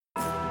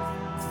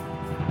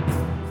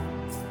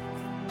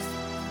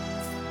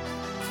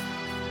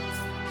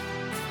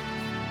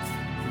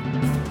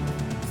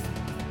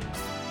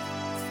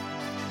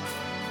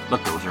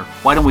Look, Gozer,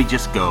 why don't we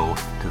just go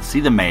to see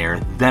the mayor,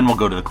 then we'll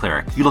go to the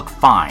cleric. You look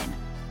fine.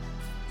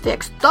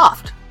 Fix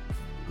Thuft.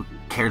 Who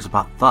cares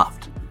about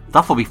Thuft?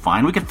 Thuft will be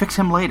fine. We can fix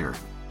him later.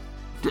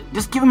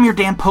 Just give him your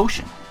damn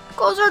potion.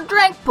 Gozer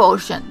drank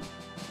potion.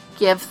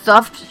 Give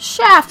Thuft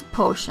shaft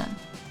potion.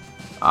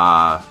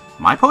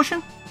 My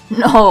potion?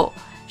 No,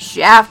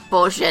 shaft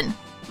potion.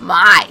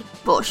 My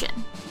potion.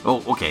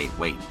 Oh, okay,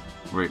 wait.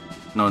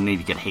 No need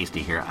to get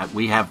hasty here.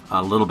 We have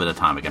a little bit of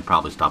time. We can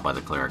probably stop by the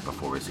cleric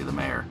before we see the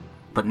mayor.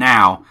 But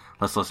now,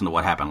 let's listen to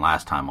what happened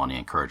last time on the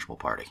Incorrigible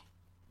Party.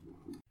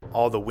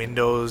 All the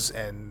windows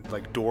and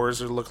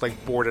doors look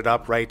like boarded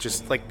up, right?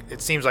 Just like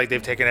it seems like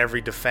they've taken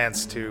every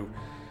defense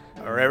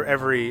or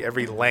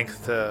every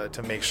length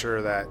to make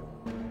sure that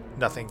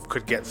nothing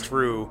could get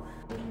through.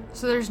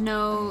 So there's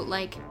no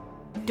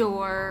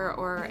door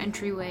or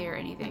entryway or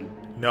anything.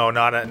 No,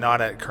 not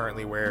at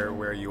currently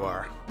where you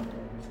are.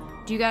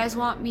 Do you guys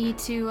want me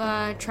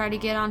to try to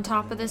get on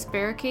top of this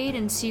barricade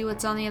and see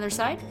what's on the other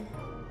side?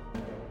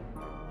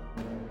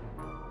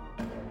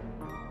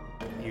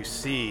 You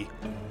see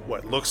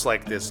what looks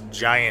like this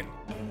giant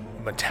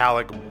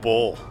metallic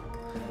bull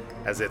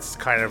as it's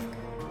kind of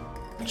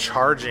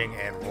charging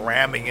and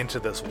ramming into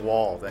this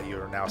wall that you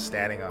are now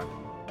standing on.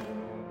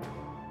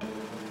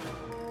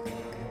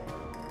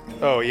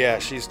 Oh yeah,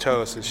 she's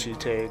toast as she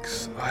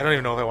takes... I don't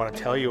even know if I want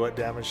to tell you what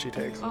damage she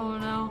takes. Oh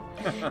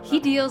no. He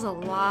deals a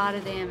lot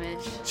of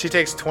damage. She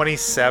takes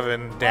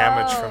 27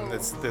 damage from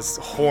this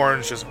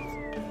horns just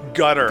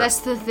gutter.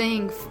 That's the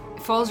thing.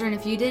 Falzarin,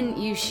 if you didn't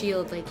use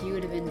shield, you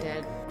would have been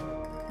dead.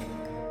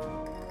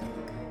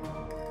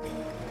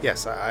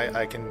 Yes,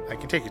 I can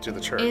take you to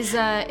the church.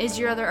 Is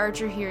your other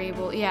archer here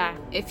able? Yeah.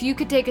 If you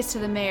could take us to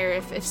the mayor,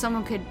 if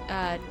someone could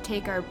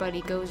take our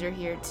buddy Gozer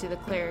here to the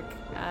cleric,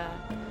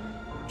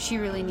 she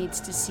really needs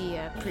to see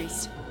a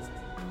priest.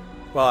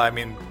 Well, I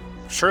mean,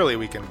 surely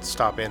we can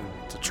stop in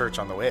to church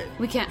on the way.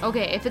 We can.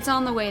 Okay, if it's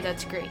on the way,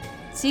 that's great.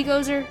 See,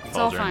 Gozer, it's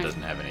all fine. Falzarin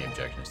doesn't have any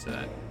objections to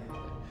that.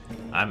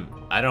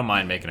 I don't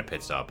mind making a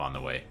pit stop on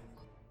the way.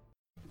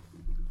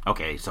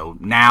 Okay, so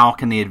now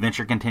can the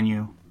adventure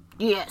continue?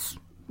 Yes.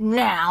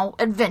 Now,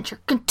 adventure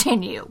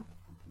continue.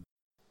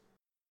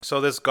 So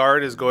this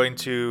guard is going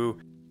to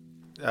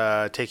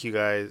take you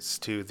guys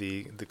to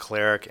the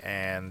cleric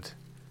and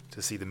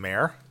to see the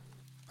mayor.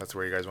 That's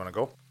where you guys want to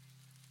go?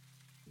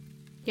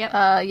 Yep.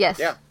 Yes.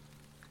 Yeah.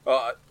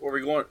 We're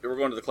going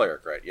to the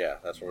cleric, right? Yeah,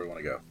 that's where we want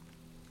to go.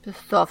 The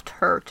Thuft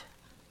hurt.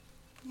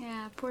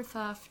 Yeah, poor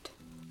Thuft.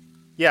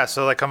 Yeah,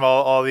 so come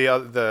all the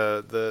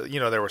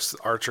there were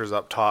archers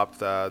up top,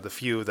 the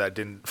few that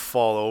didn't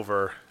fall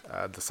over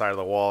the side of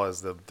the wall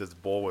as this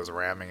bull was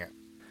ramming it.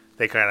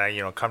 They kind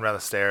of come down the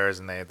stairs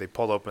and they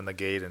pull open the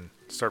gate and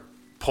start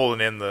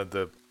pulling in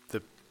the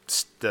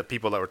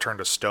people that were turned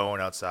to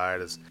stone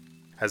outside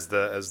as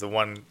the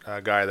one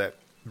guy that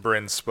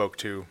Bryn spoke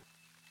to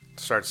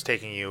starts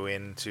taking you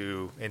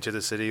into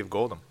the city of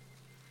Goldham.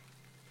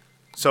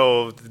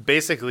 So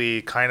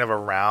basically, kind of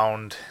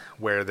around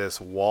where this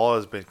wall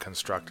has been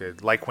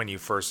constructed, like when you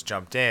first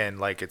jumped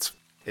in, it's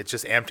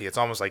just empty. It's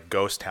almost like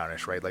ghost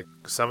townish, right?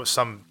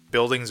 Some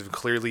buildings have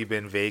clearly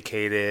been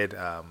vacated.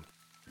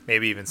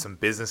 Maybe even some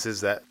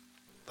businesses that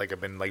have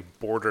been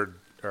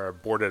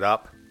boarded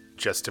up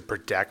just to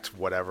protect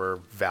whatever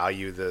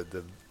value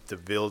the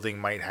building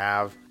might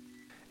have.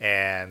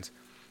 And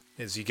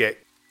as you get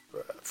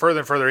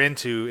further and further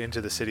into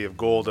the city of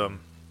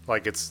Goldham,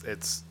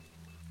 it's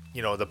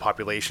the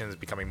population is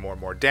becoming more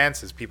and more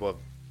dense as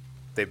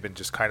they've been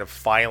just kind of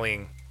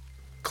filing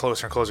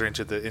closer and closer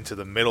into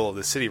the middle of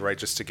the city, right,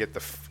 just to get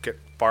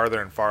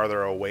farther and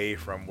farther away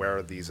from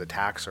where these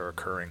attacks are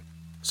occurring.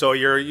 So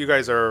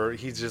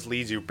he just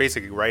leads you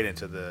basically right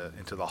into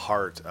the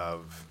heart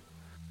of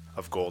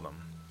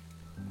Goldham.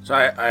 So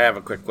I have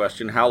a quick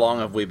question. How long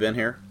have we been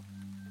here?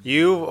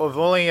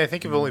 I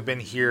think you've only been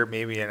here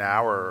maybe an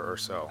hour or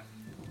so.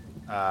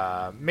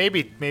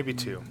 Maybe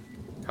 2.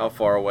 How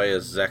far away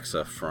is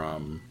Zexa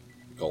from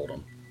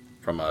Goldham,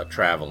 from a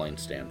traveling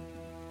standpoint?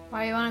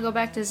 Why you want to go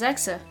back to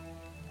Zexa?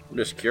 I'm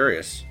just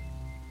curious.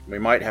 We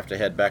might have to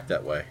head back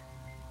that way.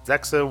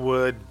 Zexa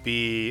would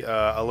be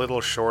a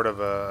little short of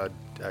a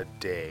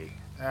day.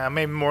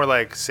 Maybe more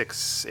like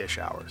 6-ish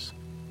hours.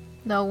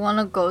 Don't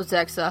wanna go,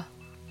 Zexa.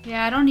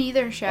 Yeah, I don't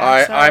either,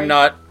 Shaq.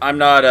 I'm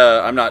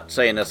not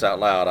saying this out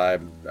loud.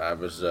 I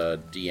was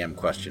DM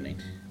questioning.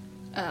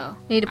 Oh.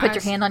 You need to put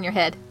your hand on your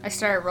head. I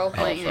started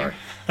role-playing there.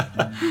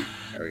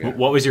 There we go.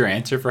 What was your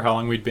answer for how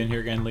long we'd been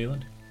here again,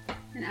 Leland?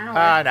 An hour.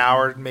 An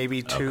hour,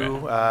 maybe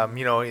 2.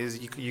 Okay.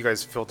 You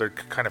guys filtered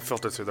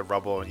through the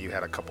rubble, and you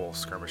had a couple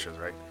skirmishes,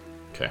 right?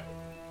 Okay.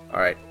 All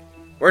right.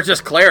 Where's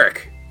this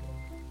cleric?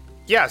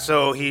 Yeah,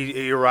 so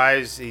he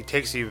arrives. He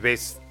takes you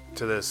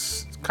to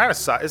this kind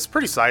of it's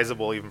pretty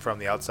sizable even from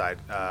the outside.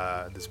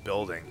 This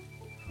building,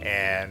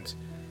 and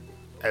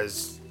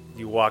as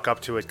you walk up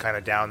to it, kind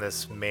of down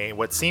this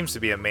what seems to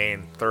be a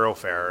main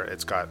thoroughfare,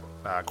 it's got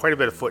quite a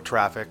bit of foot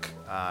traffic.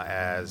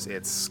 As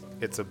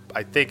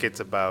I think it's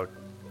about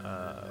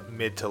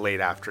mid to late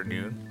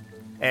afternoon,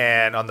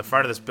 and on the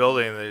front of this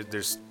building,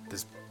 there's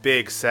this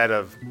big set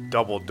of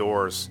double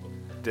doors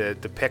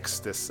depicts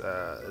this.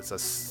 It's a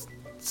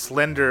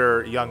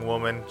slender young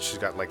woman. She's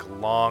got like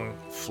long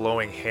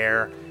flowing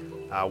hair,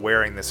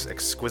 wearing this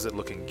exquisite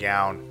looking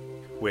gown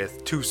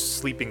with 2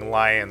 sleeping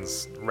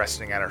lions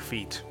resting at her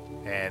feet.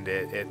 And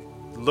it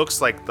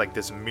looks like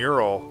this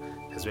mural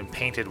has been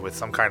painted with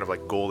some kind of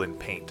like golden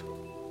paint.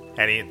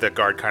 And the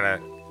guard kind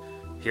of,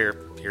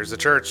 here's the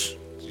church.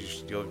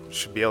 You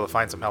should be able to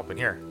find some help in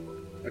here.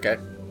 Okay.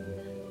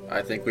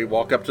 I think we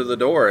walk up to the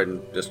door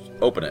and just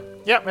open it.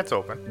 Yep, it's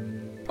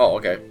open. Oh,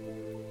 okay.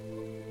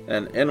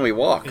 And in we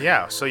walk.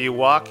 Yeah, so you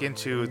walk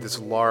into this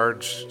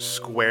large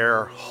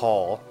square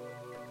hall.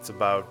 It's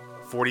about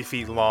 40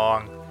 feet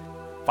long,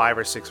 5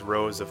 or 6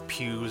 rows of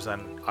pews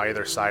on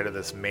either side of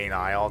this main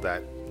aisle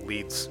that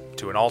leads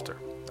to an altar.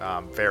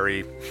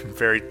 Very,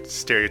 very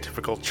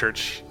stereotypical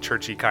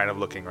churchy kind of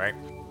looking, right?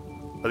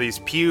 But these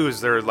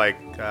pews, they're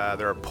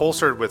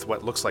upholstered with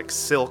what looks like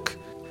silk.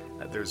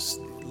 There's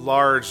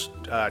large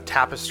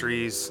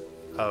tapestries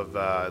of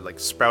like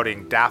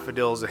sprouting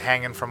daffodils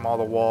hanging from all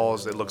the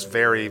walls. It looks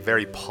very,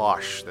 very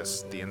posh.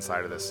 The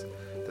inside of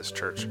this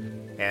church,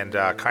 and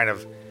kind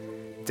of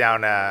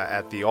down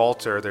at the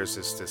altar, there's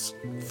this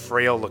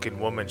frail-looking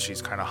woman.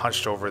 She's kind of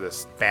hunched over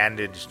this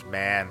bandaged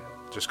man,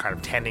 just kind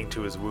of tending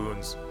to his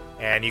wounds.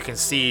 And you can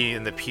see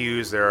in the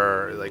pews there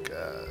are like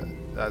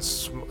a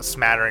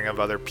smattering of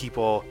other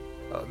people.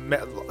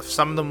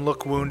 Some of them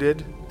look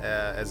wounded,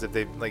 as if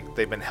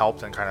they've been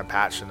helped and kind of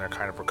patched and they're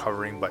kind of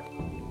recovering. But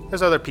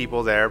there's other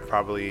people there,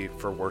 probably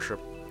for worship.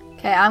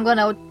 Okay, I'm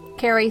gonna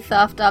carry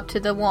Thuft up to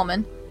the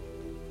woman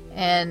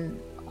and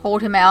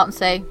hold him out and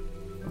say,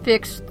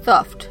 "Fix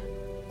Thuft."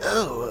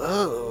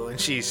 Oh, and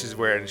she's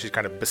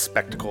kind of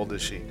bespectacled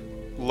as she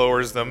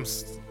lowers them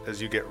as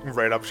you get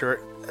right up to her.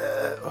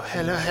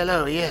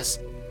 Hello, yes.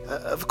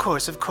 Of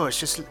course.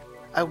 Just,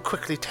 I'll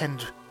quickly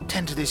tend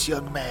to this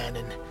young man,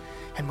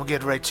 and we'll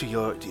get right to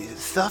your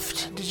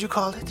Thuft, did you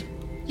call it?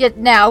 Yeah,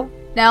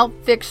 now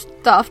fix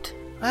Thuft.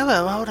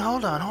 Well,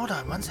 hold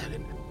on 1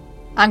 second.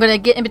 I'm gonna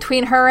get in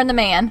between her and the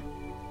man.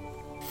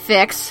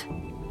 Fix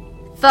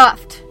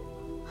Thuft.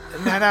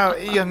 Now,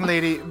 young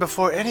lady,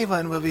 before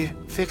anyone will be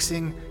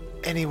fixing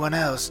anyone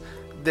else,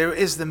 there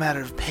is the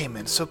matter of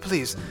payment, so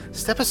please,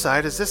 step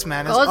aside as this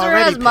man has Gozer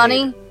already has paid.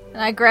 money,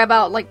 and I grab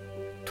out like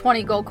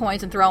 20 gold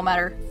coins and throw them at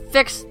her.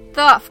 Fix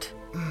Thuft.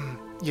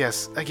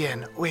 Yes,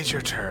 again, wait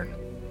your turn.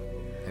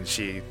 And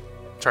she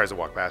tries to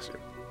walk past you.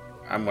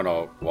 I'm going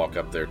to walk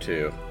up there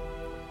too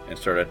and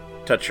sort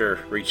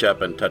of reach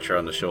up and touch her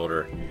on the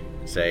shoulder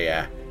and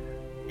say,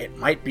 it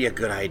might be a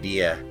good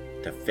idea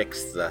to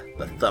fix the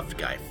Thuft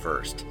guy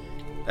first.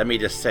 Let me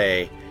just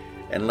say,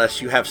 unless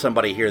you have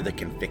somebody here that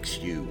can fix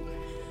you.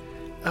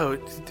 Oh,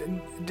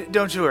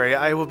 don't you worry,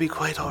 I will be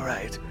quite all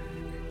right.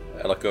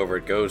 I look over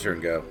at Gozer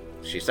and go,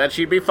 she said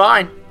she'd be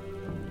fine.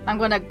 I'm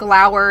gonna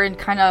glower and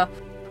kind of,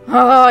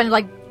 and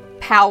like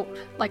pout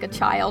like a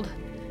child.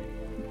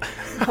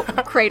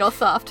 Cradle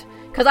Thuft.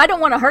 Because I don't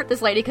want to hurt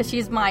this lady because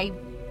she's my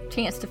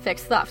chance to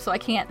fix Thuft, so I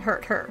can't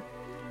hurt her.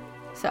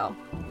 So,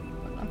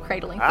 I'm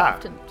cradling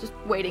Thuft and just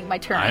waiting my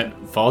turn.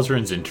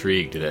 Falzarin's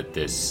intrigued that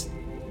this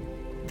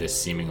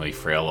seemingly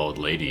frail old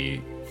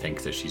lady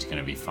thinks that she's going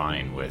to be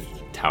fine with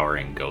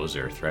towering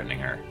Gozer threatening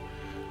her.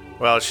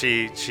 Well,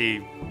 she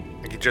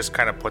just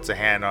kind of puts a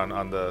hand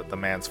on the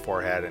man's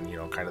forehead, and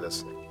kind of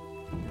this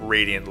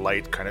radiant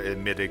light kind of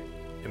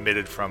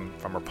emitted from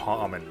her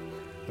palm, and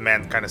the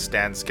man kind of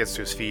gets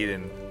to his feet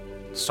and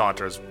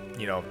saunters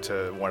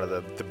to one of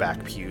the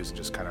back pews and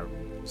just kind of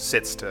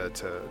sits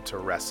to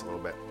rest a little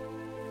bit.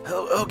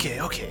 Oh,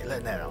 okay.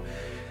 Now,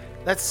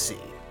 let's see.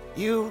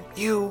 You,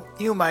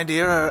 my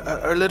dear,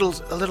 are a little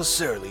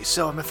surly,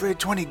 so I'm afraid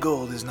 20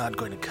 gold is not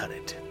going to cut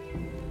it.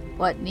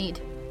 What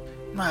need?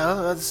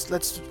 Well,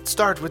 let's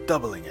start with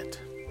doubling it.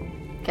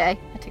 Okay,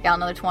 I take out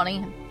another 20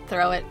 and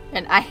throw it,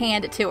 and I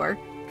hand it to her.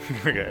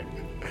 Okay.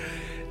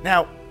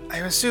 Now, I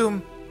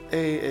assume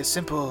a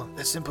simple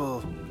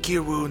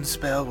cure wound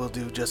spell will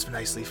do just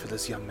nicely for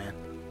this young man.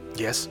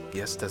 Yes,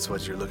 that's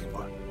what you're looking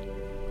for.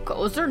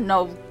 Gozer,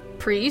 no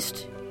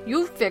priest.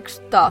 You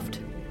fix Thuft.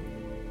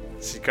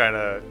 She kind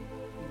of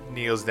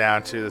kneels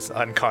down to this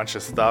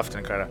unconscious Thuft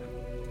and kind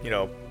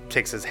of,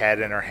 takes his head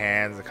in her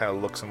hands and kind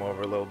of looks him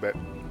over a little bit.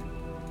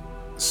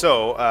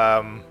 So,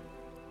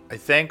 I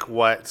think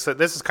so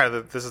this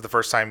is the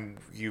first time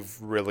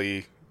you've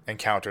really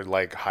encountered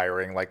like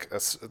hiring like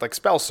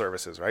spell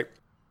services, right?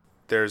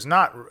 There's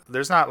not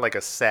like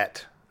a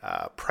set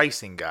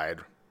pricing guide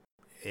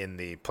in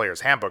the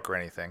player's handbook or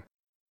anything.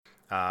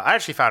 I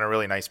actually found a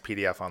really nice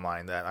PDF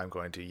online that I'm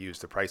going to use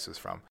the prices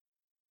from.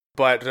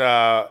 But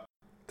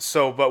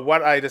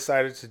what I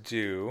decided to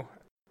do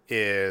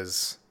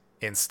is,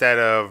 instead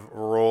of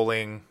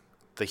rolling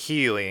the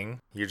healing,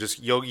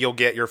 you'll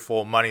get your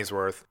full money's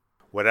worth,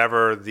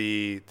 whatever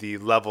the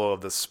level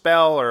of the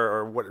spell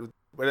or what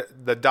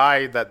the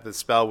die that the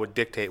spell would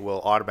dictate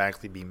will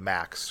automatically be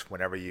maxed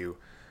whenever you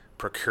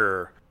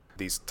procure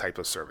these type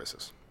of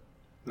services.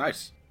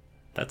 Nice.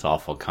 That's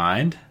awful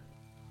kind.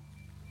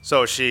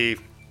 So she,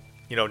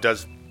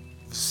 does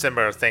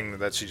similar thing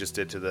that she just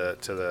did to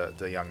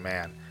the young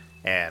man,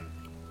 and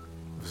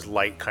this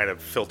light kind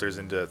of filters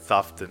into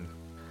Thuft and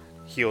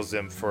heals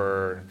him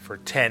for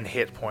 10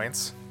 hit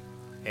points,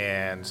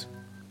 and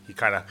he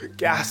kind of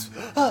gasps,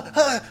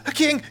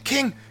 King.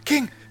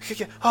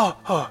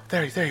 Oh,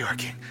 there you are,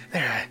 King.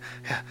 There.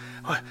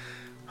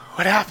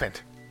 What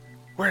happened?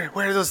 Where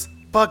are those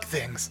bug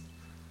things?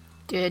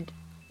 Dude.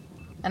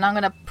 And I'm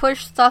gonna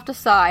push Thuft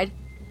aside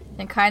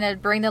and kind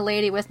of bring the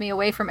lady with me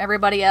away from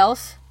everybody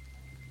else,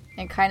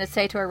 and kind of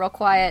say to her real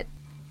quiet,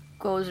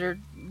 Gozer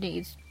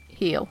needs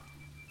heal.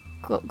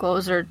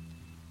 Gozer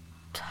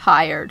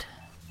tired.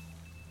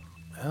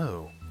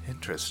 Oh,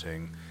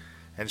 interesting.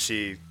 And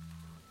she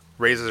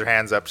raises her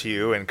hands up to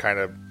you and kind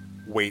of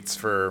waits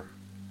for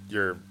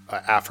your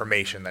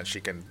affirmation that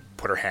she can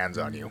put her hands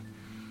on you.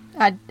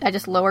 I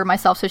just lower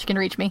myself so she can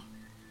reach me.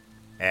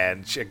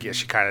 And she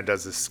kind of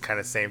does this kind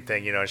of same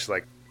thing, you know, she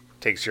like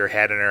takes your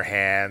head in her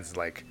hands,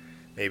 like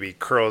maybe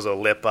curls a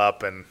lip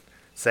up and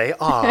say,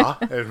 "Ah,"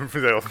 and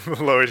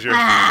lowers your...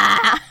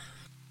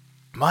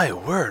 My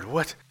word,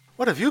 what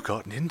have you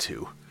gotten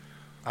into?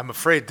 I'm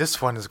afraid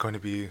this one is going to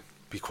be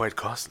quite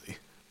costly.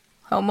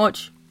 How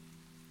much?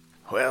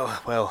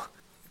 Well,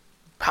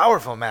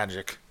 powerful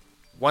magic.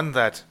 One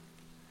that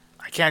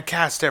I can't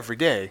cast every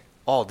day,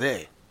 all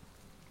day.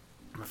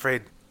 I'm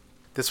afraid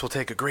this will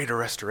take a greater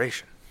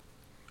restoration.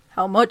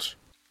 How much?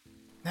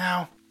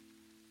 Now,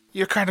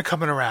 you're kind of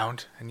coming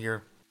around, and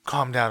you're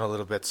calmed down a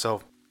little bit,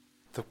 so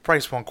the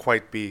price won't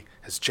quite be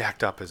as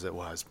jacked up as it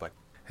was, but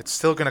it's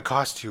still going to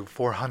cost you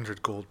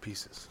 400 gold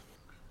pieces.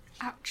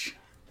 Ouch.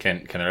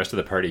 Can the rest of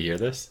the party hear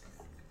this?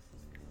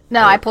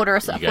 No, I pulled her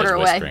You guys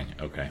away. whispering?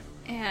 Okay.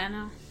 Yeah,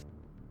 no.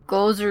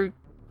 Gozer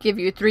give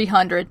you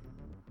 300.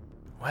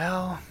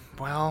 Well.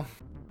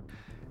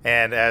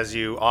 And as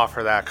you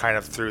offer that kind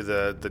of through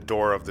the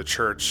door of the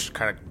church,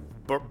 kind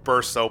of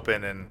bursts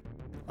open, and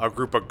a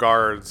group of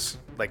guards,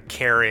 like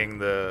carrying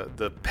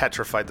the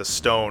petrified, the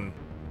stone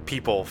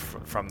people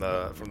from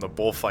the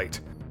bullfight,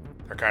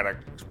 they're kind of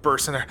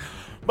bursting there.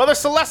 Mother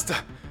Celesta,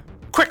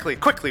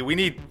 quickly, we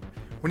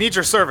need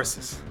your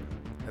services.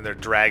 And they're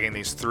dragging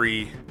these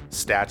 3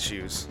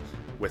 statues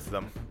with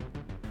them.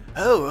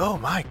 Oh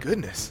my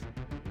goodness.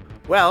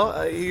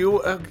 Well,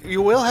 you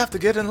will have to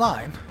get in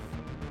line.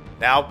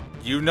 Now,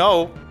 you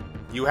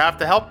have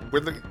to help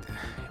with the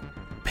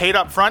paid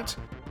up front.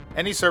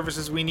 Any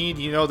services we need,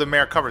 the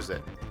mayor covers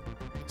it.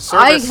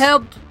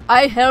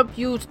 I helped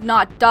you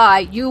not die.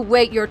 You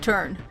wait your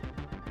turn.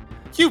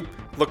 You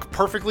look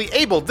perfectly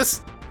able.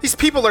 These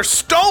people are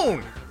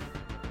stone.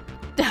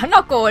 I'm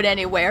not going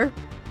anywhere.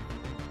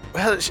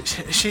 Well,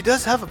 she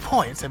does have a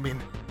point. I mean,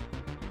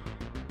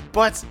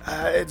 but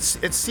it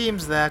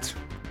seems that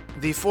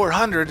the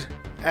 400,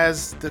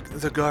 as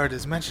the guard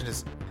has mentioned,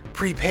 is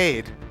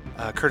prepaid,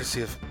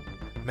 courtesy of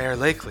Mayor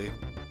Lakely.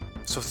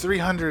 So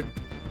 300,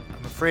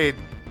 I'm afraid,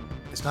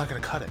 is not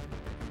going to cut it.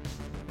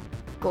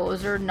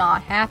 Gozer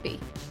not happy.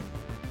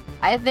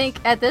 I think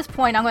at this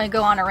point I'm going to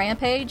go on a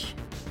rampage,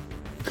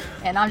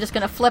 and I'm just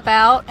going to flip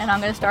out, and I'm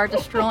going to start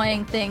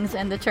destroying things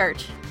in the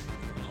church.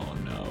 Oh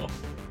no.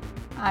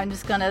 I'm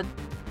just going to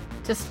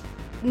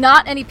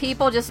not any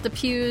people, just the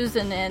pews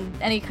and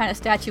any kind of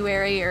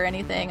statuary or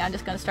anything. I'm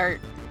just going to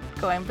start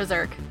going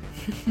berserk.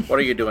 What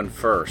are you doing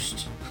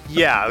first?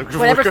 Yeah,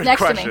 whatever's good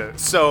next question. to me.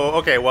 So,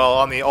 okay, well,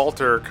 on the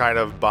altar kind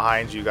of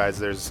behind you guys,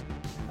 there's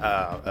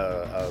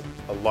a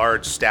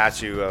large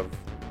statue of,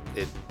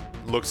 it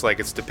looks like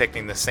it's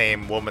depicting the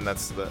same woman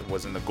that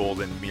was in the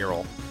golden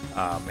mural.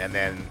 And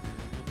then,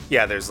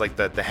 yeah, there's like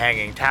the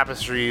hanging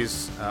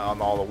tapestries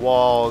on all the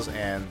walls,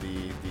 and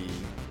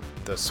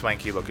the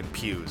swanky looking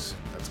pews.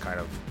 That's kind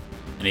of...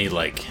 Any,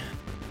 like,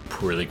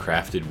 poorly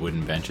crafted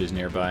wooden benches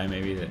nearby,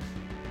 maybe, that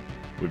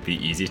would be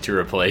easy to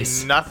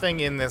replace? Nothing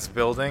in this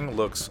building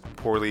looks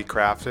poorly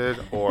crafted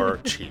or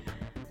cheap.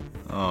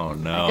 Oh,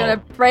 no. I'm going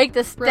to break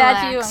the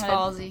statue. Relax, I'm going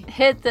Falsey. to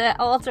hit the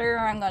altar.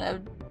 I'm going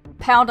to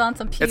pound on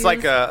some pews. It's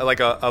like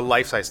a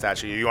life-size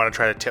statue. You want to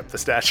try to tip the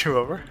statue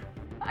over?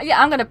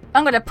 Yeah, I'm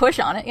gonna push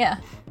on it. Yeah.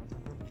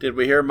 Did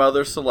we hear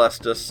Mother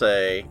Celesta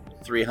say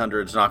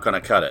 300's not going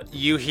to cut it?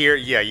 You hear,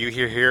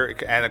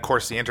 and of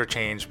course the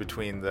interchange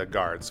between the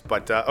guards.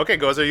 But okay,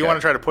 Gozer, you want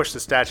to try to push the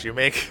statue?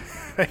 Make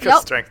a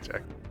strength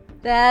check.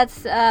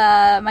 That's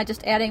am I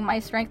just adding my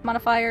strength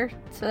modifier?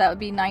 So that would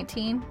be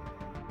 19.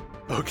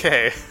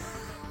 Okay.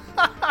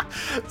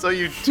 So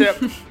you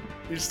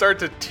start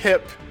to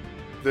tip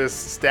this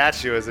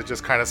statue as it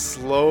just kind of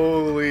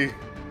slowly,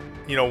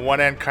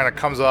 one end kind of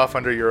comes off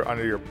under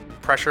your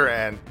pressure,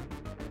 and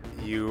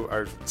you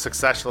are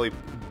successfully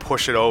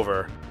push it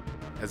over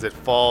as it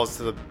falls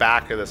to the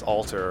back of this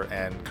altar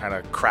and kind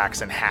of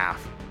cracks in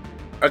half.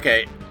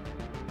 Okay,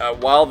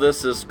 while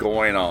this is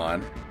going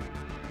on,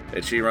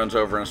 and she runs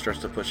over and starts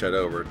to push it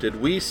over, did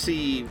we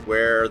see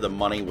where the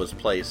money was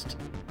placed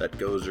that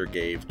Gozer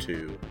gave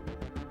to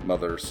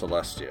Mother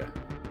Celestia?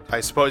 I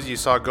suppose you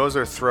saw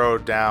Gozer throw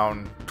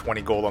down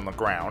 20 gold on the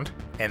ground,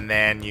 and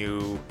then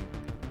you...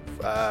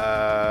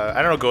 I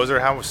don't know,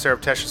 Gozer, how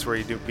surreptitious were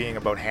you being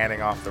about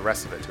handing off the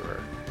rest of it to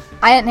her?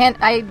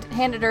 I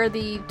handed her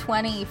the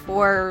 20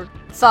 for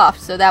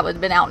soft, so that would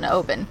have been out in the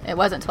open. It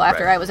wasn't until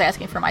after Right. I was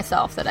asking for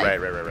myself that I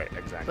Right.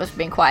 Exactly. was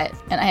being quiet.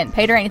 And I hadn't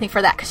paid her anything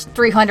for that, because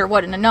 300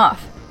 wasn't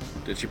enough.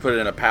 Did she put it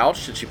in a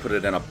pouch? Did she put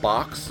it in a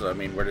box? I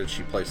mean, where did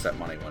she place that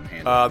money one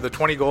hand? The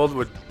 20 gold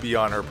would be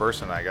on her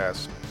person, I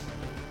guess.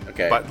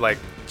 Okay. But, like,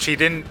 she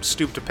didn't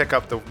stoop to pick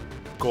up the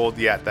gold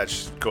yet that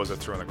goes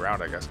through on the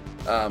ground, I guess.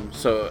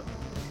 So,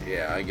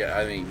 yeah,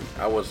 I mean,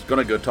 I was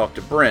gonna go talk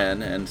to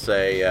Bryn and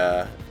say,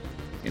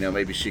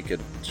 maybe she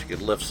could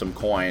lift some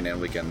coin and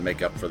we can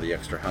make up for the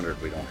extra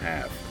 100 we don't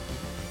have.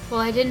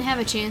 Well, I didn't have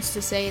a chance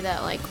to say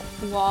that, like,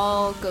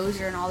 while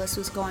Gozer and all this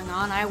was going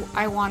on,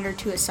 I wandered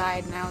to a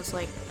side and I was,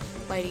 like,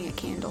 lighting a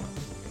candle.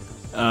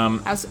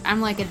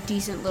 I'm like a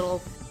decent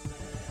little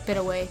bit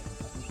away.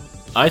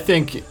 I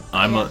think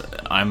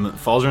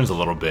Falzarin's a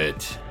little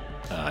bit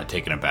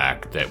taken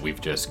aback that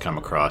we've just come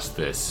across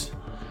this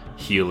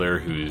healer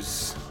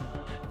who's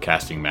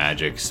casting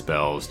magic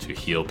spells to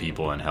heal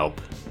people and help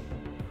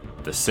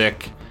the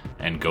sick,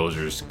 and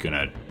Gozer's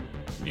gonna,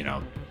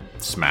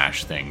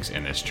 smash things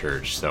in this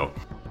church. So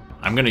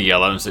I'm gonna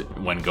yell at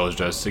him when Gozer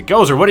does say,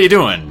 "Gozer, what are you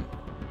doing?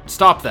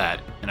 Stop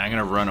that!" And I'm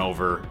gonna run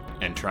over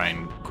and try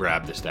and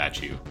grab the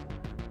statue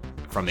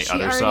from the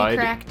other She side. already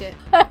cracked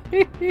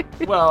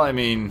it. Well, I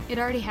mean, It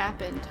already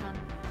happened,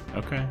 huh?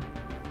 okay.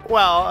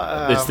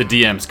 Well, It's the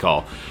DM's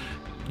call.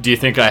 Do you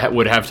think I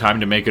would have time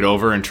to make it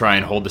over and try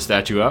and hold the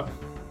statue up?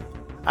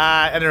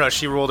 I don't know.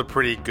 She rolled a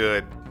pretty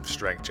good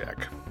strength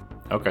check.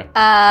 Okay.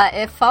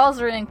 If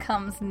Falzarin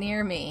comes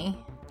near me,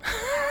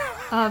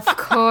 Of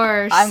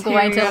course. I'm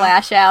going to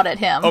lash out at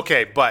him.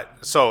 Okay,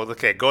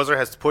 Gozer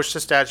has pushed the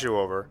statue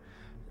over.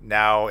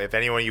 Now, if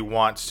anyone you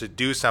want to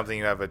do something,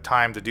 you have a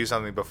time to do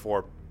something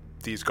before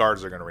these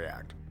guards are going to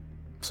react.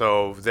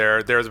 So there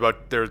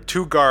are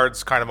 2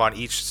 guards kind of on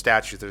each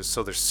statue. There's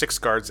 6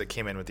 guards that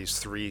came in with these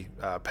 3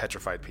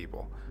 petrified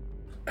people.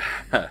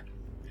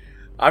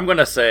 I'm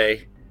gonna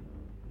say,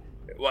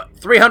 what,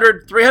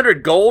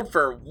 300 gold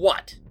for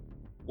what?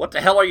 What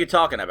the hell are you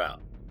talking about?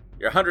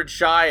 You're 100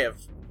 shy of...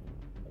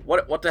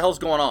 What the hell's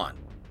going on?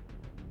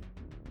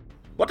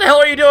 What the hell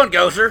are you doing,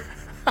 Gozer?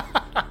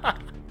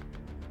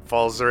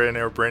 Falzarin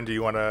or Bryn, do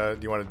you want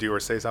to do or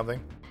say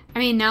something? I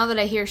mean, now that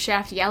I hear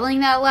Shaft yelling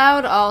that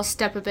loud, I'll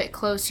step a bit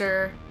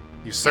closer.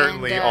 You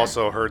certainly And,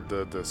 also heard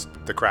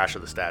the crash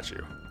of the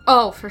statue.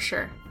 Oh, for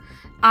sure.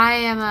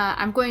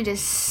 I'm going to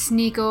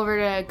sneak over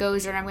to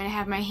Gozer and I'm going to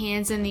have my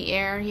hands in the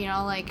air,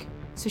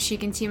 so she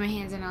can see my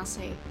hands, and I'll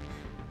say,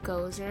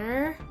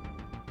 Gozer,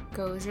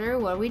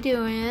 what are we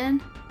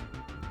doing?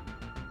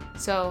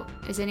 So,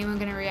 is anyone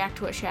going to react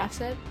to what Shaft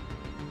said?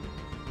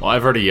 Well,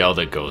 I've already yelled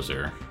at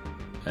Gozer,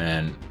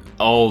 and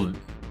I'll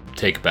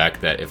take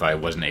back that if I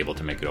wasn't able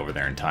to make it over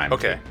there in time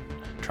Okay.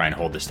 to try and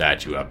hold the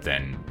statue up,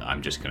 then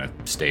I'm just going to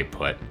stay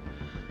put.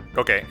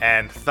 Okay,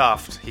 and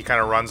Thuft, he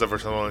kind of runs over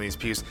to one of these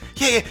pews.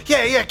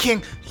 Yeah,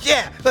 King.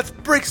 Yeah, let's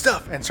break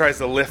stuff. And tries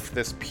to lift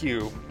this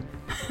pew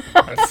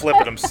and flip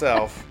it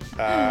himself.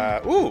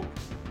 Ooh.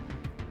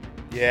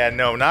 Yeah,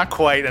 no, not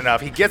quite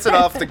enough. He gets it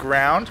off the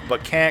ground,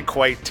 but can't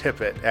quite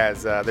tip it,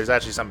 as there's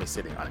actually somebody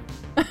sitting on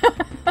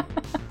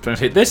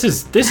it. This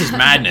is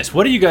madness.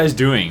 What are you guys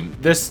doing?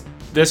 This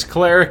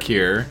cleric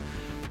here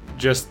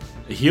just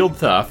healed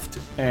Thuft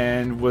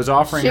and was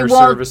offering She her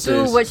won't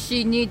services. do what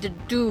she need to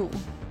do.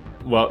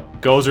 Well,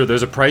 Gozer,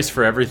 there's a price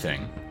for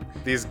everything.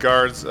 These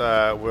guards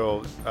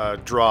will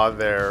draw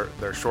their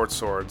short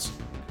swords.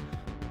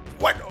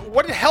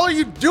 What the hell are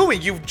you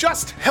doing? You've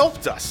just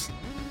helped us.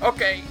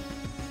 Okay.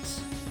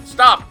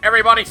 Stop.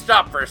 Everybody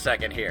stop for a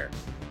second here.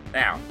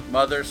 Now,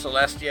 Mother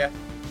Celestia,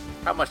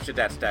 how much did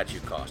that statue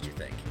cost, you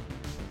think?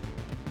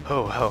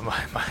 Oh,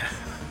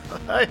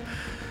 my.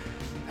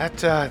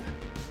 That,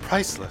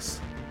 priceless.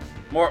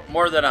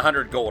 More than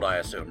 100 gold, I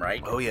assume,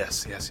 right? Oh,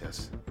 yes.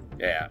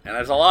 Yeah, and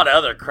there's a lot of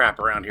other crap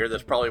around here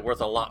that's probably worth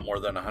a lot more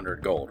than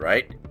 100 gold,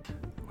 right?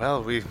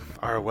 Well, we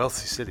are a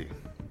wealthy city.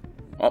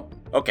 Well,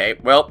 okay,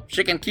 well,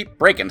 she can keep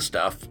breaking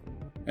stuff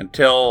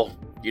until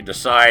you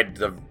decide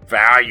the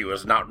value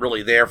is not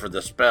really there for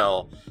the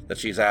spell that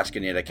she's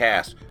asking you to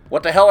cast.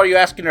 What the hell are you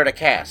asking her to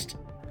cast?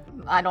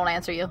 I don't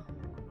answer you.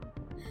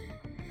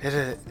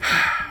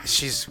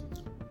 She's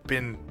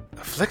been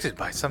afflicted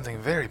by something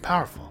very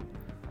powerful.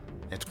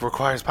 It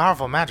requires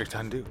powerful magic to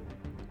undo.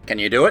 Can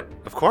you do it?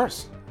 Of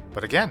course.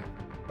 But again,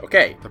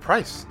 Okay. the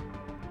price.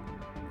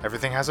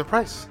 Everything has a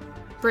price.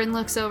 Bryn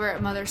looks over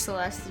at Mother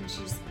Celeste and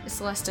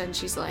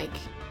she's like,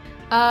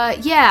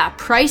 yeah,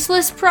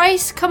 priceless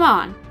price? Come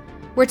on.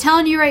 We're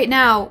telling you right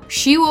now,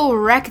 she will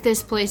wreck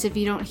this place if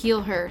you don't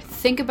heal her.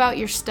 Think about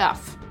your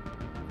stuff.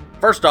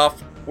 First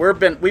off,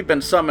 we've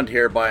been summoned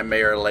here by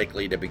Mayor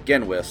Lakely to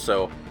begin with,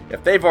 so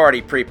if they've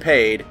already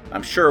prepaid,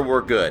 I'm sure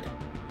we're good.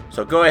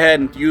 So go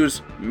ahead and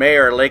use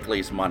Mayor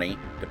Lakely's money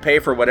to pay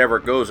for whatever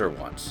Gozer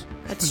wants.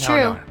 That's No,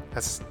 true. no,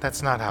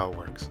 that's not how it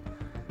works.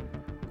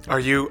 Are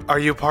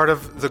you part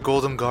of the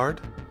Golden Guard?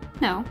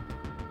 No.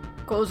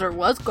 Gozer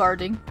was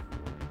guarding.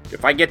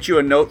 If I get you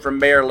a note from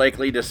Mayor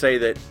Lakely to say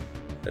that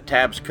the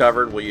tab's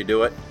covered, will you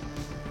do it?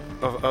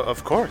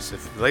 Of course,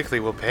 if Lakely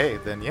will pay,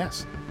 then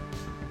yes.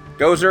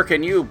 Gozer,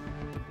 can you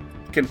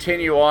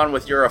continue on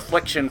with your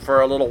affliction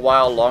for a little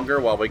while longer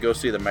while we go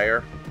see the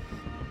mayor?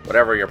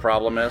 Whatever your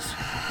problem is.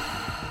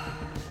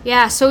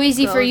 Yeah, so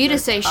easy for you to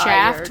Those are say,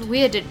 tired. Shaft.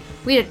 We had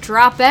to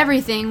drop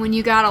everything when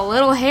you got a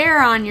little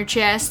hair on your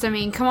chest. I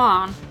mean, come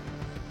on.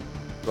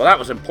 Well, that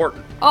was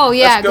important. Oh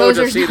yeah, Let's go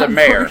to Gozer's see the not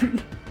mayor.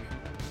 important.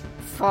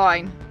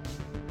 Fine.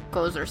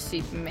 Gozer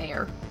see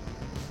mayor.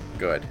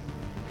 Good.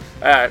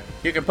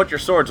 You can put your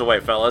swords away,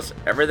 fellas.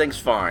 Everything's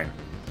fine.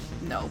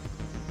 No.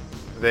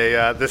 They,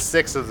 the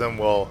 6 of them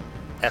will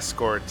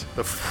escort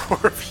the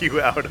 4 of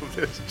you out of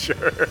this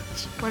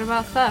church. What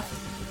about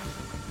theft?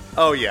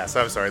 Oh yes,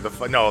 I'm sorry.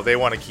 No, they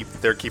want to keep.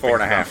 They're keeping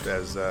 4.5 theft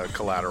as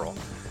collateral.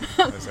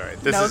 I'm sorry.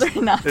 This No, is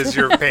they're not. This is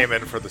your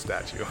payment for the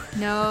statue.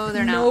 No,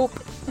 they're not. Nope.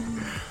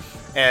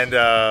 And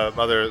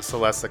Mother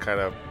Celesta kind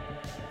of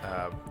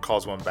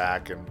calls one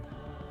back and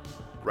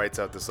writes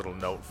out this little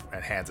note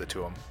and hands it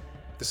to him.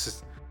 This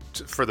is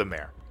for the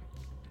mayor.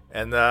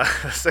 And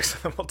 6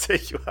 of them will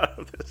take you out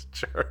of this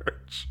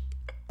church.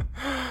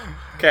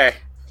 Okay.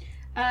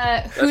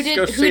 Who Let's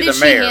go did see the she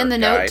mayor, hand the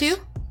note guys.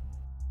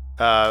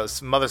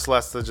 to? Mother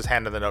Celesta just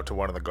handed the note to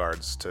one of the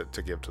guards to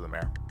give to the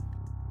mayor.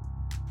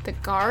 The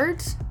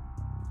guards?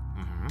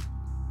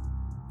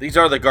 These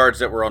are the guards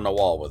that were on the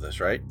wall with us,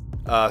 right?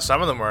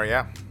 Some of them were,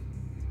 yeah.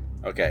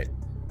 Okay.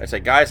 I say,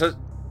 guys, let's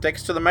take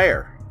us to the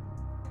mayor.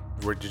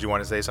 Did you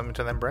want to say something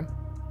to them, Bryn?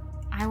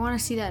 I want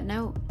to see that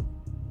note.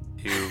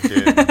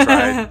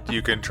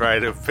 You can try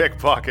to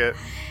pickpocket.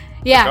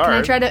 Yeah,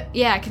 guard.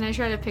 can I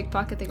try to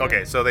pickpocket the guard?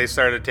 Okay, so they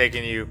started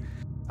taking you.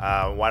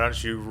 Why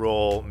don't you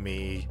roll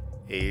me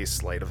a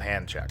sleight of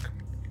hand check?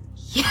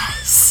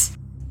 Yes.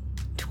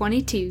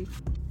 22.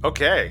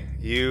 Okay,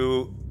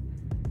 you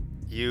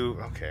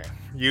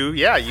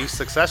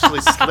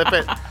successfully slip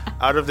it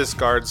out of this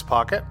guard's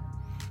pocket,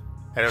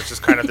 and it's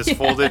just kind of this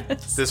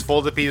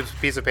folded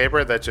piece of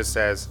paper that just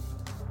says,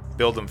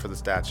 "Build them for the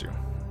statue."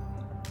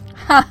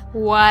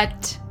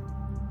 What?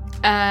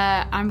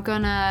 I'm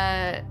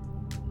gonna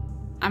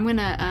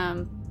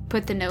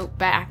put the note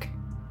back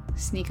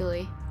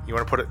sneakily. You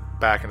want to put it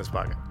back in his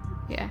pocket.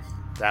 Yeah.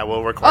 That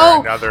will require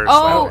another. sleight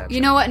of hand You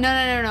check. know what? No.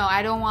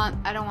 I don't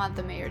want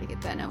the mayor to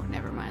get that note.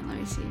 Never mind. Let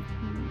me see.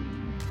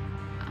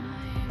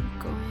 I'm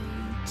going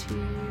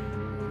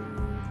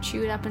to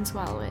chew it up and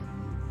swallow it.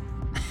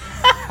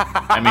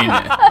 I mean,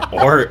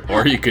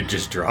 or you could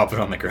just drop it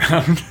on the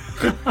ground.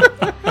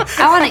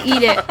 I want to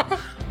eat it.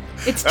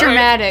 It's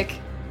dramatic.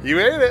 You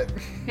ate it.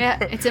 Yeah,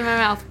 it's in my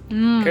mouth.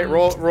 Okay,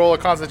 roll a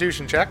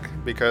Constitution check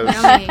because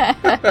Yummy.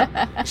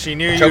 she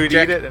knew you Choke would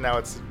check. eat it, and now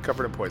it's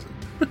covered in poison.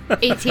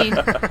 18.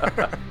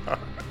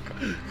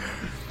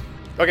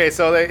 Okay,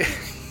 so they.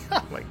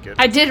 Oh my goodness.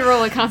 I did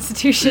roll a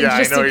constitution Yeah, I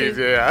just know in you case.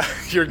 did. Yeah,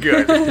 you're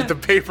good. The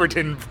paper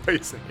didn't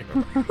poison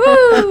you.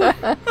 Woo!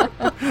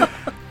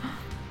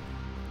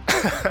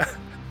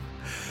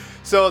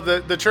 So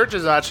the church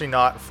is actually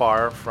not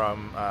far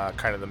from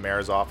kind of the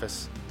mayor's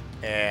office,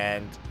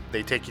 and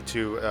they take you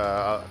to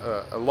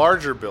a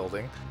larger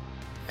building,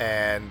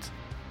 and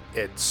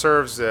it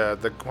serves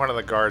one of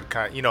the guard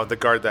the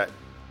guard that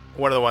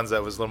one of the ones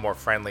that was a little more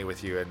friendly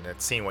with you and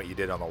had seen what you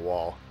did on the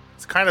wall.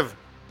 It's kind of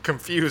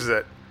confused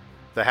at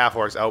the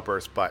half-orc's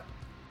outburst, but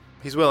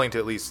he's willing to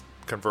at least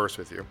converse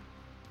with you,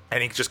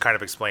 and he just kind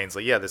of explains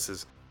like, yeah, this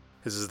is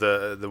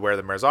the where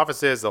the mayor's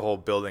office is. The whole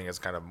building is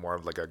kind of more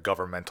of like a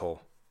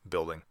governmental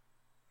building,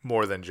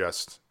 more than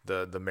just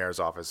the mayor's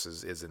office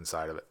is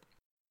inside of it.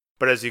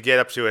 But as you get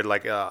up to it,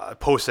 like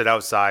posted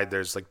outside,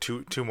 there's like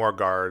two more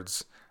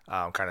guards,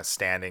 kind of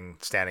standing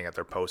at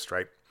their post,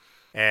 right?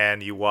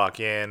 And you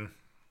walk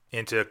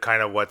into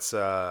kind of what's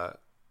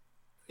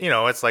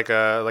it's like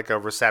a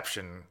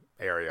reception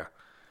area.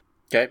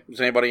 Okay.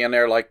 Is anybody in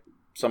there like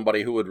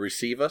somebody who would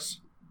receive us?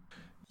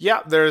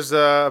 Yeah, there's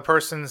a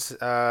person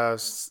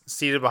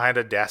seated behind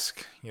a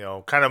desk,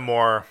 kind of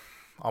more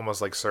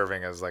almost like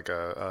serving as like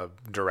a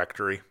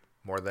directory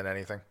more than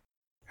anything.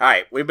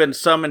 Hi, we've been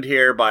summoned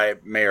here by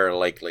Mayor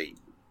Lakely.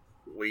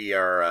 We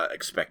are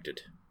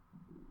expected.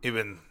 You've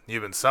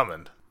been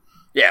summoned.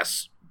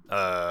 Yes.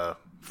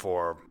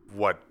 For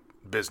what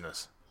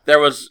business? There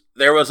was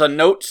a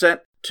note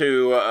sent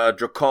to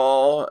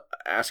Drakal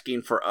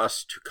asking for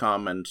us to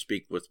come and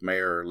speak with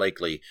Mayor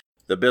Lakely.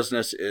 The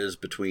business is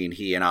between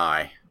he and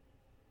I.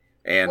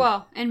 And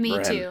and me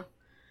Bren. too.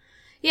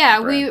 Yeah,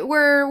 Bren.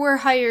 we're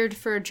hired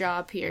for a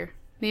job here.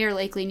 Mayor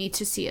Lakely needs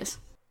to see us.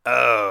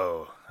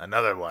 Oh,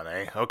 another one,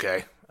 eh?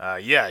 Okay.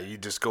 Yeah, you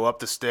just go up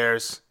the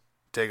stairs,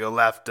 take a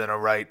left, then a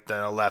right,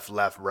 then a left,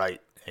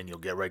 right, and you'll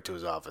get right to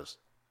his office.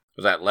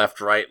 Was that left,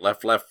 right,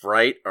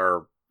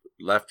 or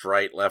left,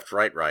 right?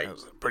 That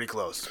was pretty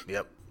close.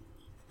 Yep.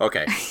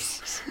 Okay.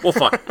 We'll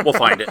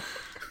find it.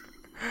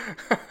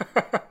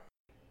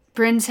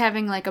 Bryn's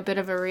having like a bit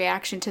of a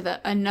reaction to the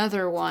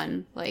another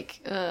one,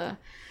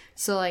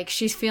 so like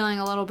she's feeling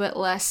a little bit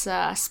less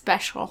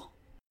special.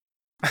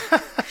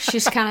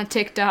 She's kind of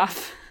ticked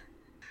off.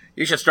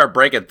 You should start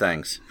breaking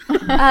things.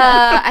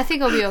 I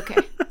think it'll be okay.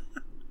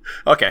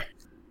 Okay.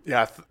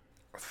 Yeah,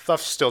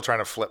 Thuff's still trying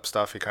to flip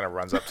stuff. He kind of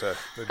runs up to.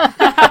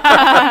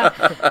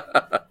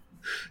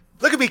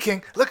 Look at me,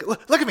 King. Look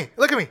at me.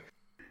 Look at me.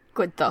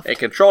 Good Thuft. Hey,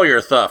 control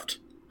your theft.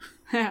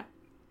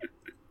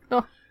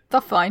 Oh,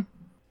 Thuft fine.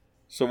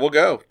 So we'll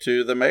go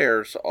to the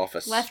mayor's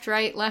office. Left,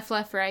 right, left,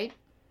 right.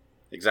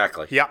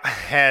 Exactly. Yeah,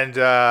 and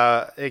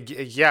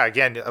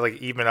again, like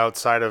even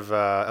outside of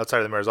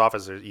the mayor's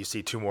office, you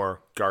see 2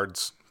 more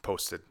guards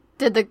posted.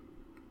 Did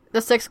the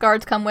 6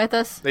 guards come with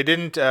us? They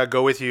didn't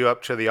go with you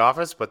up to the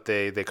office, but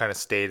they kind of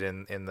stayed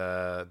in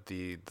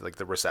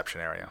the reception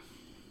area.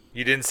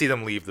 You didn't see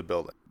them leave the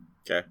building.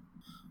 Okay.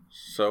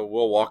 So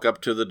we'll walk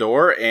up to the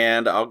door,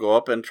 and I'll go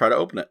up and try to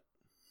open it.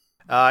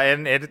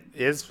 And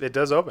it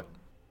does open.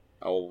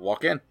 I'll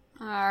walk in.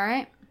 All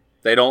right.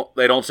 They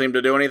don't seem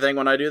to do anything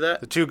when I do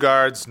that? The 2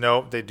 guards,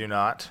 no, they do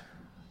not.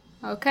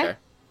 Okay.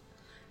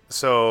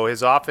 So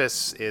his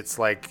office, it's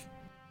like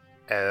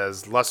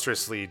as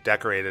lustrously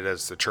decorated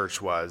as the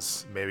church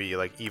was, maybe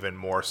like even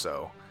more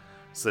so.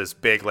 So this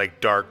big, like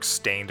dark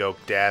stained oak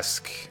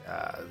desk.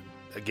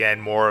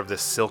 Again, more of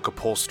this silk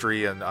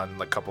upholstery and on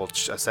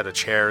a set of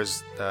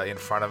chairs in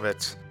front of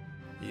it.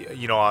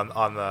 You know,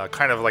 on the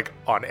kind of like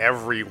on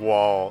every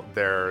wall,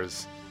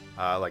 there's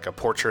like a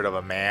portrait of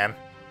a man.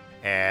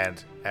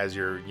 And as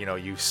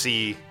you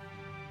see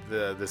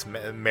this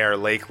Mayor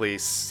Lakely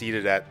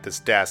seated at this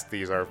desk.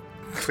 These are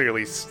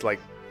clearly like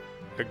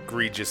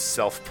egregious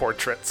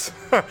self-portraits.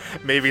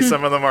 Maybe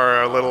some of them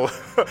are a little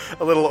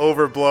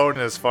overblown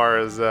as far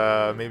as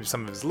maybe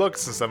some of his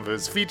looks and some of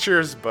his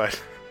features, but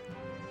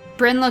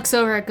Bryn looks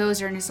over at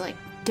Gozer and is like,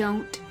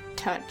 "Don't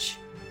touch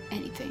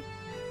anything."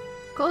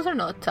 Gozer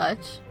no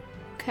touch.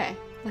 Okay,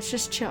 let's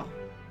just chill.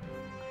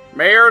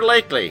 Mayor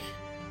Lakely.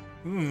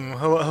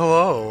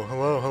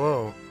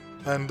 Hello.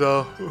 And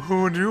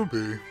who would you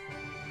be?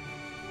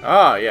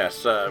 Ah,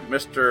 yes,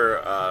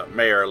 Mr.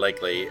 Mayor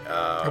Lakely.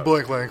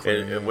 Blake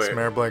Langley. Yes,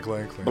 Mayor Blake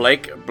Langley.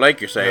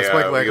 Blake, you say? Yes,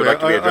 Blake Langley. You'd like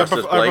to be addressed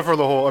as Blake?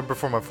 I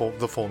prefer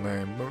the full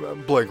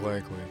name. Blake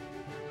Langley.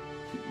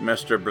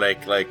 Mr.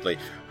 Blake Lakely.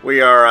 We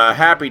are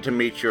happy to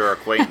meet your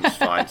acquaintance,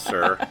 fine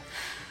sir.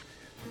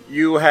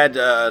 You had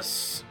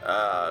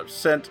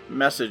sent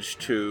message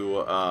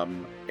to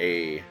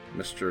a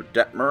Mr.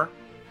 Detmer.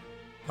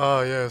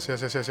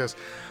 Yes.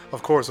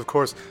 Of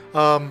course.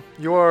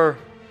 You are,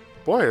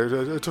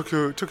 boy. It took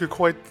you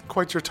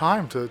quite your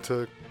time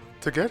to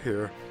get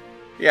here.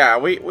 Yeah,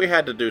 we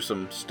had to do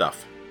some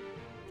stuff.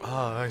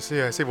 I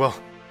see. Well,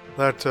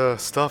 that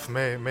stuff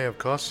may have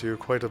cost you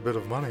quite a bit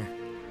of money.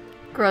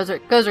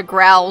 Gozer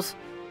growls.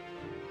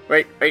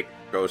 Wait,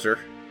 Gozer.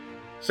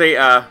 Say,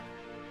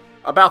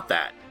 about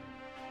that.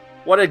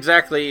 What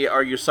exactly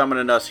are you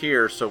summoning us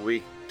here so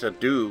we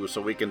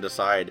can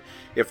decide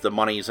if the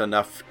money's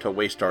enough to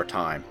waste our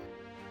time?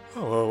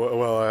 Oh,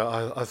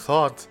 well, I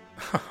thought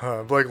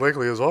Blake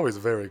Lakely is always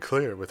very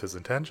clear with his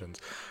intentions.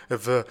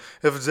 If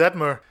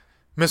Detmer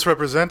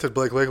misrepresented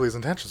Blake Lakely's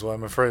intentions, well,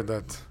 I'm afraid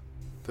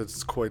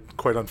that's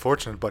quite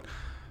unfortunate. But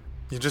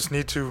you just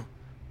need to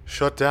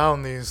shut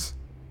down these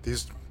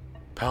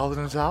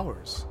Paladin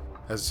towers,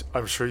 as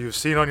I'm sure you've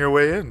seen on your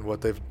way in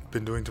what they've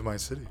been doing to my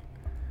city.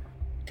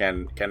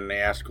 Can they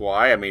ask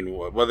why? I mean,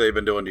 what have they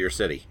been doing to your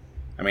city?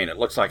 I mean, it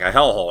looks like a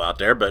hellhole out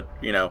there, but,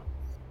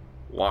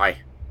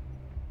 why?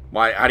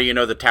 Why? How do you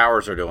know the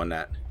towers are doing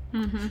that?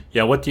 Mm-hmm.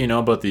 Yeah, what do you know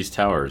about these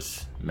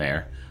towers,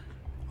 Mayor?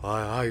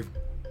 I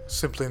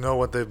simply know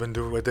what they've been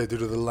doing, what they do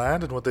to the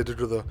land and what they do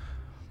to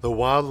the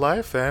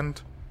wildlife,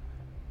 and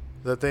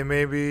that they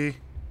may be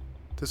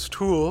this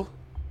tool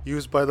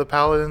used by the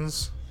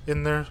Paladins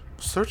in their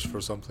search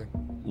for something.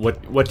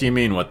 What do you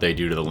mean, what they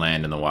do to the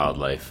land and the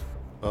wildlife?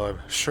 Well,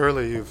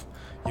 surely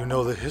you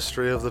know the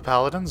history of the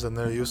Paladins and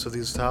their use of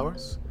these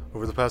towers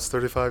over the past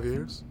 35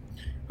 years?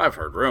 I've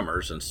heard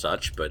rumors and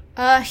such, but...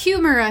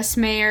 Humor us,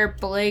 Mayor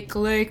Blake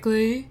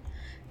Lakely.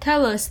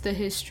 Tell us the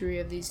history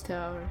of these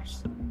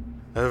towers.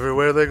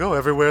 Everywhere they go,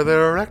 everywhere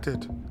they're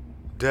erected.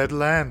 Dead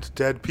land,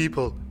 dead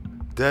people,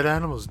 dead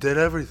animals, dead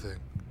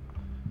everything.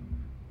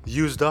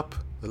 Used up,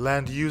 the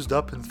land used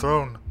up and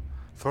thrown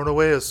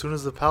away as soon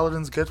as the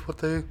Paladins get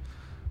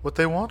what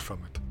they want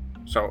from it.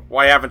 So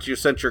why haven't you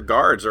sent your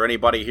guards or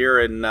anybody here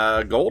in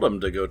Goldham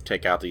to go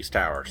take out these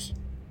towers?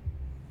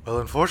 Well,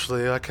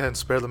 unfortunately, I can't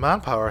spare the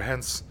manpower,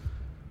 hence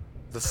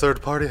the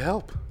third-party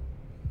help.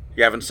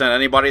 You haven't sent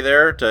anybody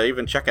there to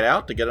even check it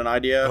out to get an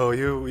idea? Oh,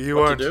 you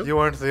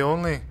aren't the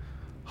only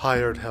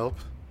hired help.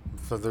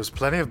 There's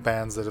plenty of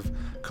bands that have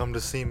come to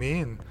see me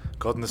and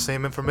gotten the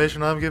same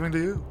information I'm giving to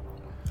you.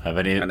 Have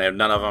any? And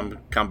none of them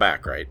come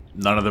back, right?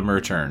 None of them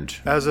returned.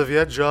 As of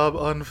yet, job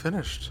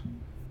unfinished.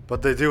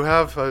 But they do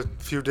have a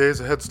few days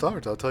a head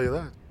start, I'll tell you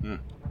that.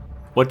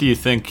 What do you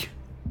think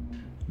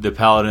the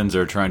Paladins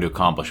are trying to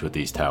accomplish with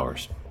these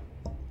towers?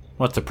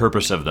 What's the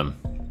purpose of them?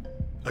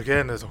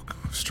 Again, it's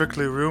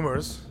strictly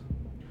rumors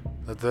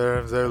that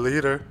their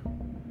leader,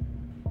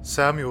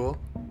 Samuel,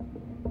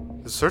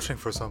 is searching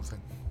for something.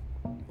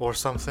 Or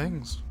some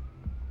things.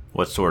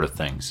 What sort of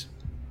things?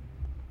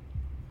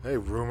 Hey,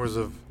 rumors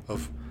of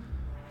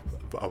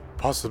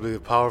possibly a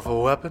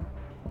powerful weapon?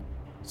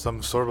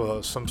 Some sort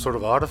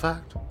of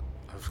artifact?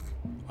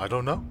 I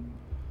don't know.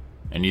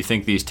 And you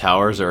think these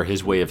towers are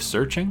his way of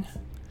searching?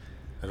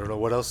 I don't know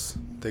what else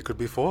they could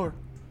be for.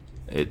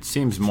 It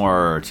seems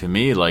more to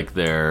me like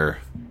they're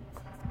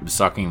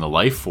sucking the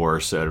life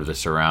force out of the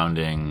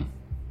surrounding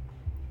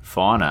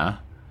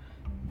fauna,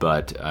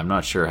 but I'm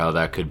not sure how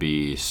that could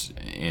be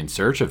in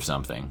search of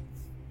something.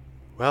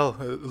 Well,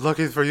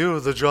 lucky for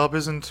you, the job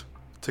isn't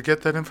to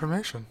get that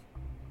information.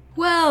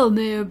 Well,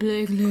 Mayor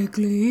Blake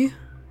Lakely.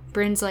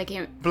 Bryn's like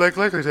Blake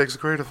Lakely takes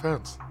great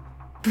offense.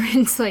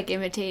 Bryn's like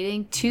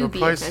imitating to Your be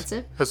price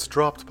offensive. has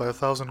dropped by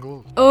 1,000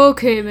 gold.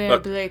 Okay, Mayor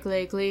Look, Blake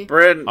Lakely.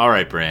 Bryn. All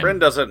right, Bryn. Bryn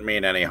doesn't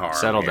mean any harm.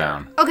 Settle here.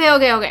 down.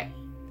 Okay.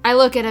 I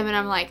look at him and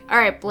I'm like, all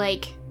right,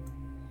 Blake.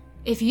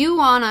 If you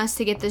want us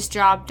to get this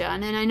job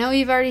done, and I know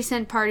you've already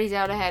sent parties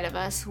out ahead of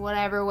us,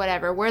 whatever,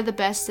 we're the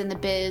best in the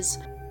biz.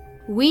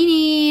 We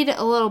need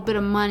a little bit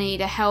of money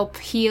to help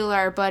heal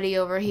our buddy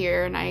over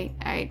here. And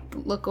I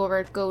look over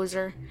at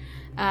Gozer.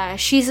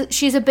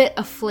 She's a bit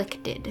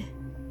afflicted.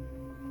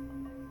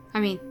 I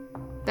mean,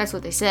 that's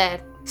what they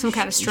said. Some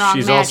kind of strong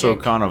She's magic. also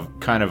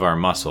kind of our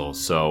muscle,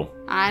 so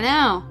I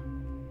know.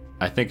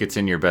 I think it's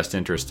in your best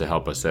interest to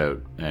help us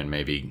out and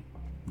maybe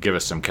give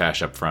us some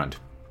cash up front.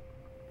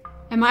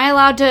 Am I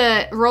allowed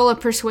to roll a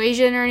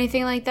persuasion or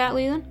anything like that,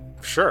 Leland?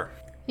 Sure.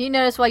 You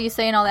notice while you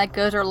saying all that,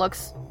 Gozer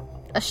looks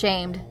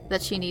ashamed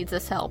that she needs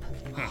this help.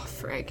 Oh,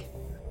 frig.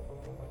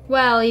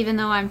 Well, even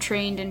though I'm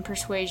trained in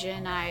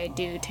persuasion, I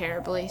do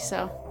terribly,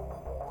 so.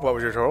 What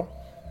was your total?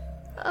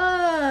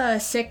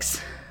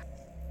 6.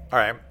 All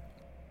right.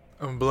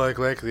 Blake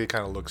Lakely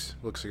kind of looks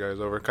you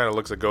guys over. Kind of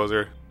looks at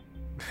Gozer,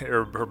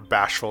 her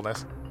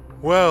bashfulness.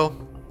 Well,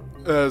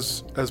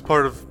 as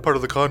part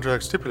of the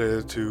contract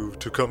stipulated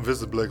to come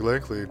visit Blake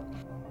Lakely,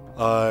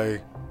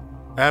 I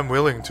am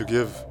willing to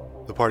give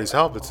the party's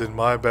help. It's in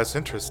my best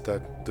interest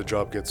that the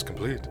job gets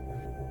complete.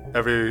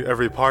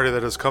 Every party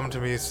that has come to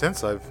me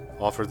since, I've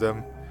offered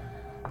them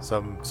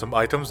some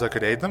items that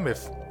could aid them.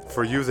 If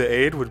for you the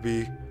aid would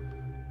be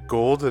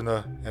gold and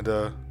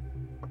a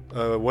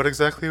what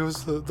exactly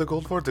was the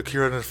gold for? To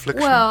cure an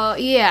affliction? Well,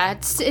 yeah,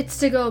 it's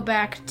to go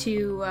back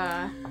to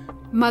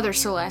Mother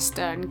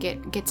Celesta and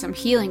get some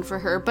healing for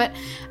her. But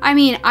I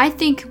mean, I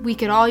think we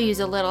could all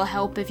use a little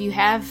help if you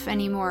have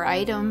any more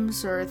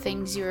items or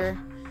things you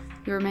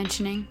were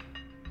mentioning.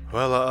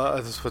 Well,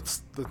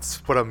 that's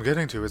what I'm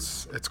getting to.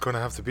 It's going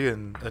to have to be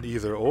an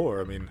either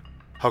or. I mean,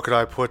 how could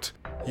I put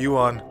you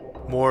on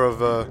more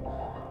of a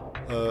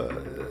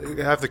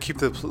have to keep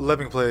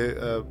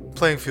the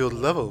playing field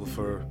level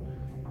for?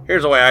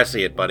 Here's the way I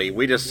see it, buddy.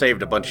 We just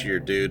saved a bunch of your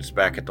dudes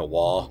back at the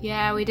wall.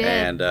 Yeah, we did.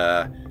 And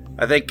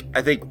I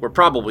think we're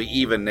probably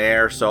even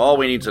there. So all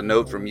we need is a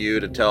note from you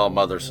to tell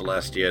Mother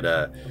Celestia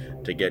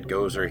to get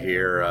Gozer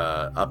here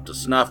up to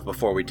snuff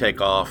before we take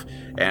off.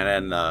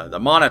 And then the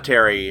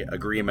monetary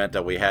agreement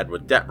that we had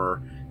with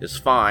Detmer is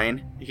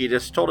fine. He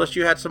just told us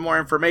you had some more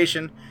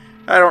information.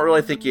 I don't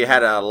really think you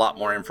had a lot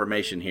more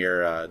information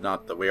here,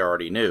 not that we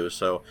already knew.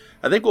 So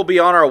I think we'll be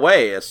on our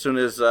way as soon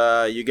as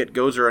you get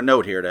Gozer a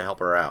note here to help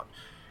her out.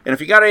 And if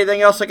you got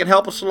anything else that can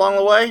help us along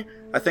the way,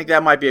 I think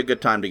that might be a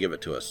good time to give it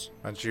to us.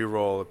 Why don't you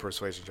roll a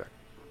persuasion check?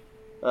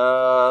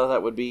 That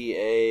would be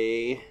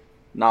a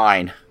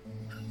 9.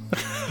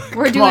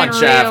 We're doing on,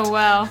 Shaft. real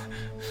well.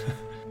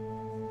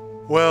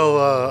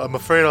 Well, I'm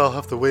afraid I'll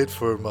have to wait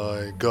for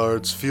my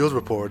guard's field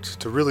report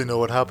to really know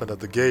what happened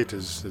at the gate,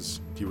 as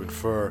you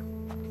infer.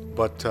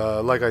 But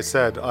like I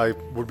said, I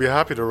would be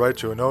happy to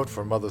write you a note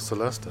for Mother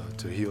Celesta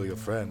to heal your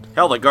friend.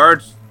 Hell, the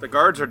guards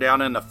are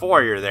down in the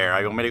foyer there.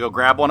 You want me to go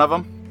grab one of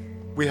them?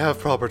 We have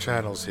proper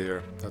channels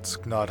here.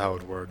 That's not how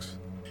it works.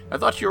 I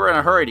thought you were in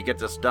a hurry to get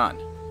this done.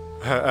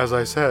 As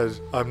I said,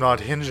 I'm not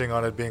hinging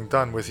on it being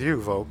done with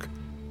you, Volk.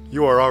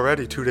 You are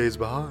already 2 days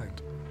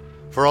behind.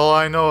 For all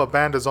I know, a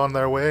band is on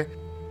their way.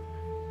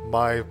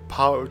 My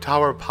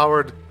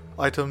tower-powered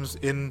items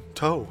in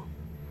tow.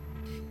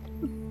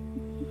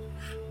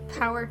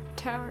 Tower.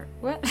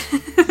 What?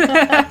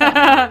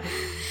 Okay,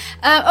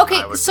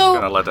 I was so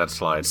just gonna let that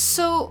slide.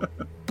 So,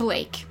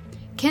 Blake,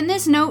 can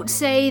this note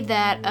say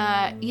that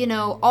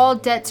all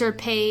debts are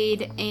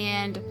paid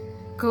and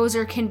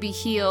Gozer can be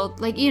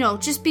healed? Like,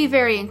 just be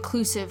very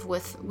inclusive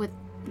with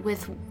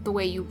the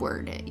way you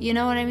word it. You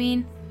know what I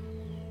mean?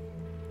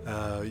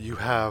 You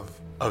have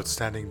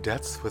outstanding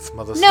debts with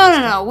Mother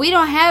Celesta? No. We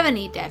don't have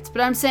any debts,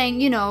 but I'm saying,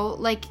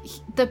 like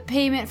the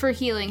payment for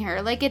healing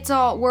her. Like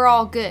we're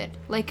all good.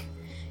 Like,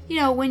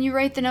 when you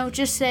write the note,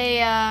 just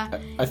say,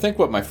 I think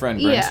what my friend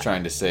Brent's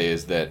trying to say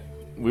is that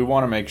we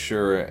want to make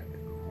sure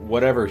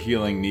whatever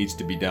healing needs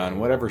to be done,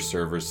 whatever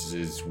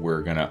services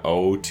we're going to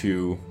owe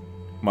to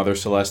Mother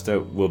Celesta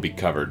will be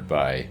covered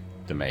by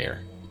the mayor,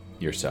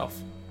 yourself.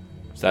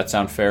 Does that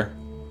sound fair?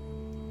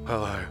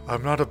 Well,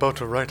 I'm not about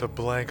to write a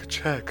blank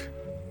check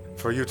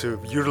for you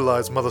to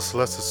utilize Mother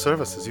Celesta's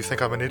services. You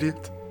think I'm an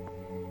idiot?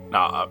 No.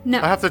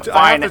 I have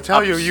to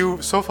tell you, you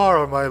so far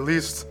are my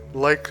least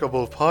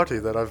likable party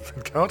that I've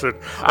encountered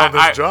on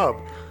this job.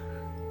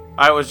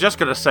 I was just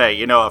gonna say,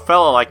 a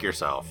fella like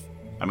yourself.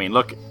 I mean,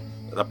 look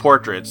the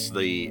portraits,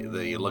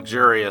 the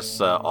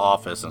luxurious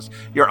office. And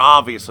you're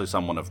obviously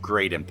someone of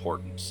great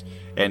importance,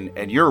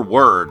 and your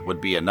word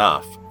would be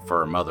enough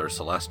for Mother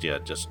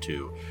Celestia just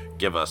to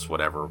give us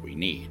whatever we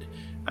need.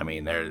 I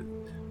mean,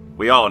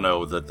 we all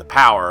know that the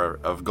power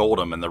of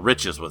Goldham and the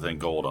riches within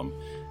Goldham,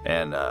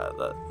 and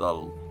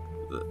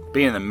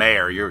being the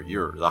mayor,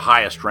 you're the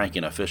highest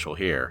ranking official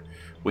here.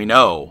 We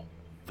know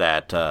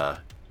that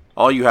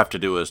all you have to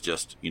do is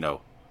just,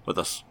 with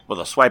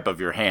a swipe of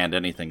your hand,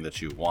 anything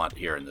that you want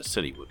here in the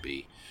city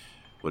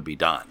would be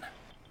done.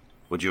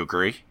 Would you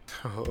agree?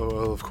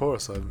 Well, of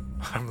course.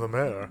 I'm the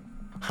mayor.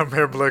 I'm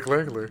Mayor Blake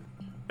Langley.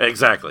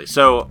 Exactly.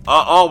 So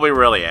all we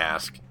really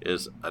ask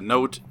is a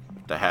note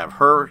to have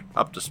her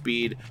up to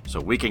speed so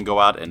we can go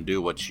out and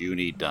do what you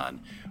need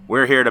done.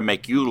 We're here to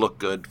make you look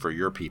good for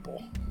your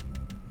people.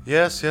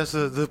 Yes,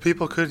 the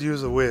people could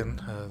use a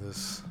win.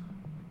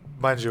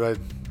 Mind you, I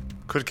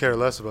could care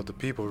less about the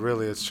people,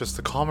 really. It's just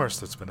the commerce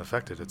that's been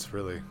affected. It's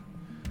really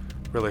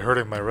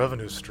hurting my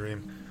revenue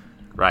stream.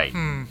 Right.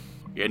 And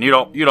you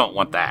don't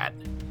want that.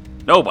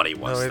 Nobody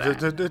wants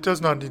that. It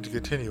does not need to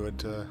continue.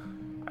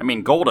 I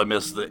mean, Goldham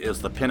is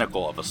the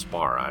pinnacle of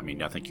Aspara. I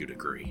mean, I think you'd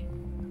agree.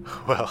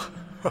 Well,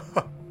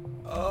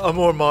 a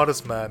more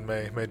modest man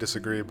may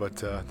disagree, but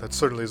that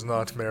certainly is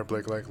not Mayor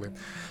Blake Langley.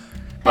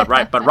 But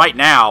right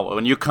now,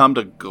 when you come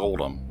to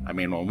Goldham, I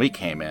mean, when we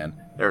came in,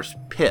 there's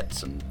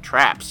pits and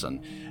traps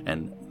and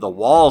the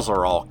walls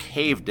are all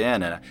caved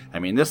in, and I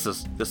mean, this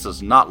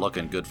is not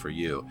looking good for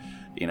you.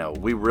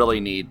 We really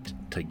need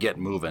to get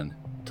moving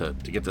to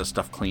get this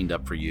stuff cleaned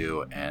up for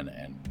you and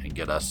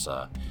get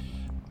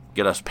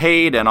us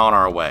paid and on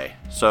our way.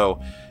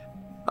 So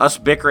us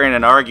bickering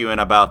and arguing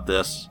about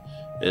this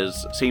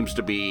seems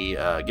to be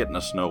getting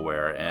us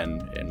nowhere,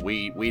 and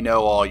we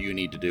know all you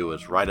need to do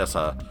is write us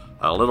a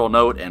little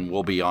note, and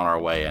we'll be on our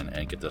way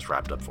and get this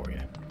wrapped up for you.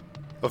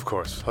 Of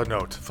course, a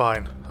note.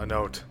 Fine, a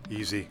note.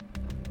 Easy.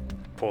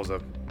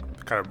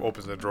 Kind of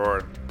opens the drawer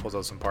and pulls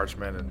out some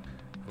parchment and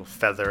a little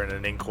feather and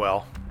an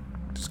inkwell.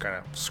 Just kind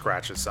of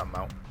scratches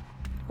something out.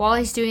 While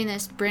he's doing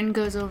this, Bryn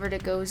goes over to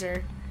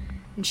Gozer,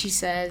 and she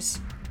says,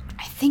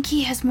 I think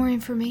he has more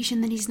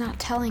information than he's not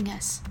telling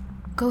us.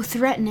 Go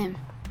threaten him.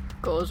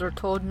 Gozer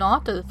told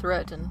not to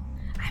threaten.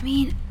 I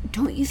mean,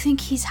 don't you think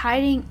he's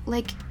hiding?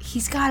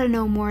 He's gotta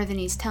know more than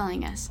he's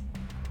telling us.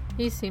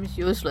 He seems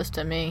useless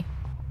to me.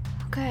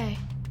 Okay.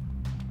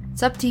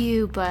 It's up to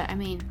you, but, I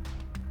mean,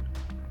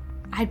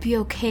 I'd be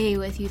okay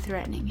with you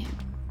threatening him.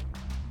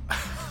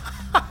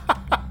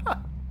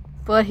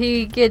 But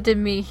he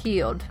getting me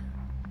healed.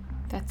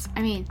 That's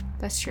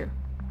true.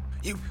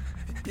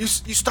 You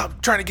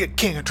stop trying to get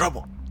King in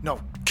trouble. No,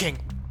 King,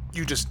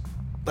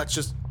 let's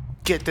just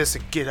get this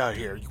and get out of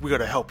here. We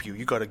gotta help you.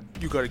 You gotta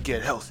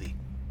get healthy.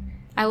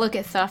 I look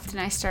at Thuft and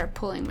I start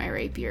pulling my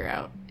rapier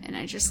out, and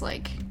I just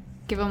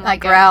give him I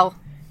growl.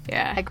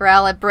 Yeah. I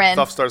growl at Bryn.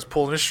 Thuff starts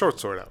pulling his short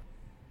sword out.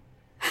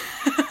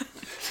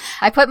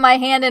 I put my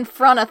hand in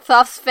front of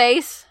Thuff's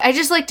face. I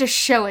just like to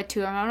show it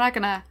to him. I'm not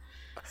gonna...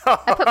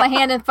 I put my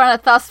hand in front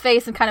of Thuff's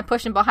face and kind of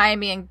push him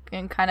behind me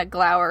and kind of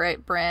glower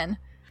at Bryn.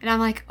 And I'm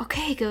like,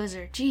 okay,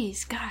 Gozer,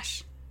 jeez,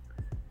 gosh.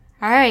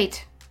 All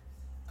right.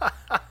 All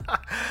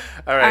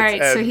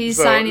right, so he's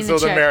signing the check.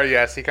 So the mayor,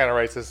 yes, he kind of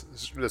writes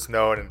this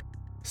note and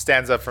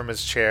stands up from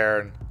his chair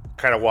and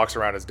kind of walks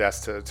around his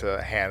desk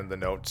to hand the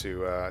note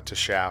to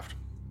Shaft.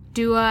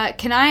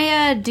 Can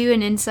I do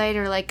an insight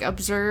or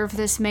observe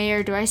this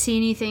mayor? Do I see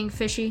anything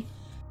fishy?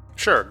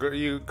 Sure,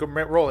 you go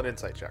roll an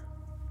insight check.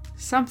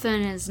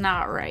 Something is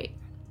not right.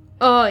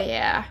 Oh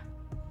yeah,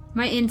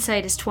 my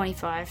insight is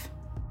 25.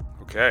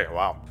 Okay,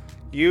 wow.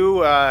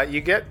 You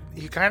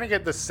kind of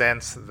get the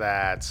sense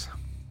that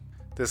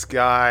this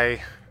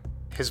guy,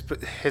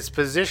 his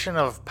position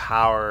of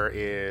power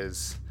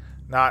is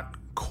not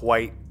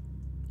quite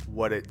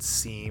what it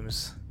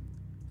seems.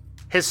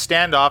 His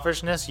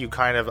standoffishness, you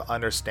kind of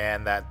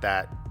understand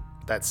that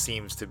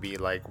seems to be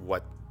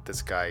what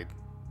this guy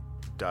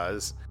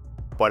does,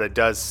 but it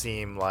does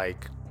seem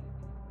like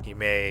he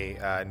may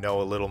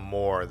know a little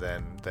more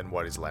than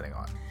what he's letting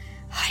on.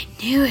 I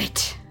knew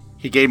it.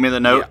 He gave me the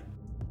note.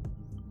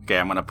 Yeah. Okay,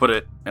 I'm going to put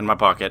it in my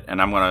pocket,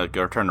 and I'm going to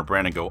go turn to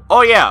Brandon and go,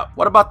 oh yeah,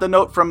 what about the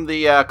note from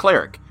the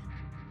cleric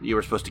you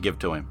were supposed to give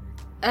to him?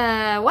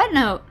 What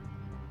note?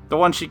 The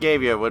one she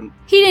gave you when...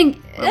 He didn't...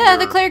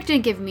 the cleric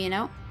didn't give me a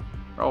note.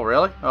 Oh,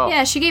 really? Oh,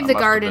 yeah, she gave the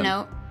guard a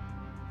note.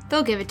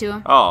 They'll give it to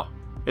him. Oh,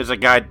 it's the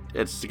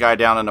guy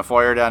down in the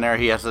foyer down there,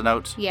 he has the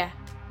notes? Yeah.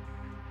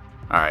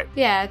 All right.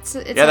 Yeah, it's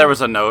there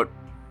was a note.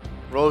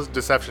 Roll a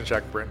deception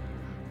check, Bryn.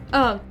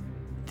 Oh,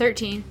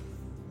 13.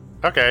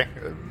 Okay.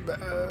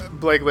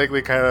 Blake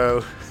Langley kind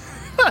of...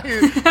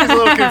 he's a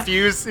little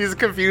confused. He's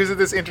confused at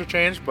this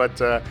interchange, but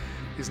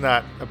he's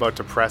not about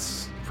to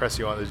press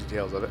you on the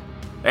details of it.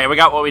 Hey, we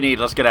got what we need.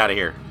 Let's get out of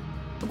here.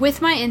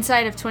 With my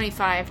insight of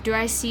 25, do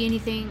I see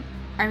anything...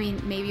 I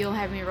mean, maybe you'll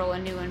have me roll a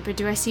new one, but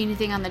do I see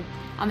anything on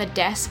the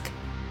desk?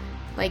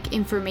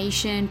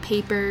 Information,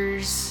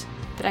 papers,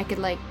 that I could,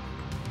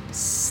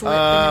 slip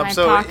into my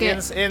so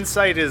pocket.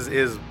 insight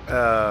is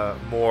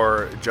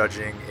more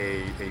judging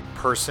a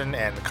person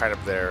and kind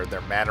of their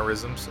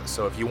mannerisms.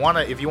 So if you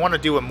wanna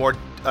do a more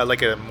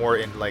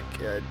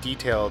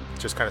detailed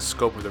just kind of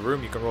scope of the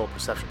room, you can roll a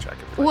perception check.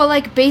 Well,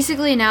 like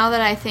basically now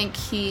that I think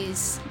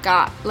he's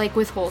got like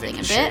withholding a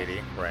bit,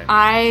 shady, right?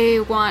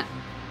 I want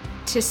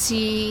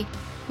to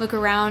look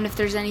around if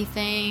there's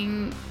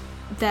anything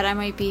that I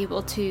might be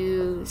able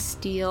to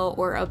steal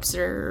or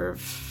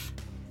observe.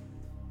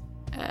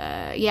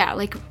 Yeah,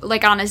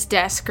 like on his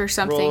desk or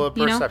something. Roll a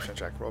perception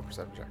check.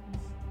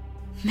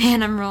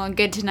 Man, I'm rolling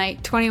good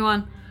tonight.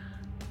 21.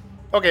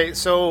 Okay,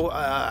 so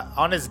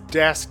on his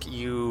desk,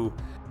 you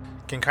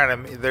can kind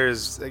of,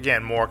 there's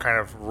again more kind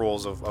of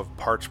rolls of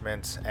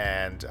parchment,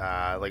 and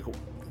like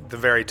the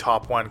very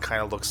top one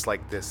kind of looks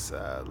like this,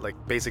 like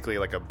basically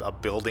like a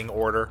building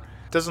order.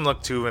 Doesn't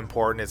look too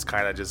important. It's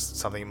kind of just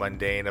something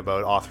mundane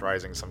about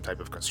authorizing some type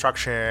of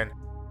construction.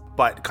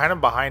 But kind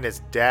of behind his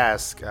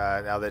desk,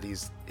 now that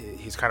he's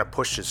kind of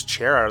pushed his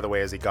chair out of the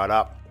way as he got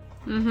up,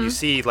 you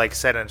see like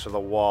set into the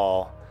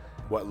wall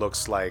what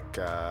looks like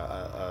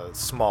a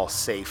small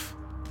safe,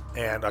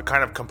 and a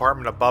kind of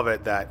compartment above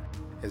it that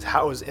is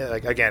housed,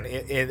 like again,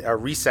 in a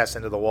recess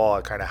into the wall.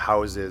 It kind of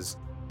houses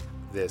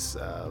this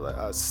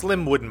a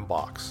slim wooden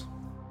box.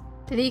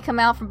 Did he come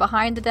out from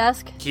behind the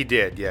desk? He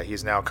did, yeah.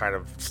 He's now kind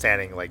of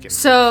standing like in.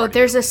 So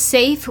there's a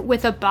safe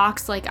with a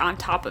box like on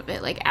top of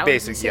it, like out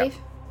of the safe.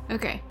 Yeah.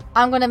 Okay.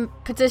 I'm gonna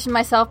position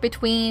myself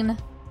between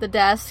the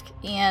desk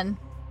and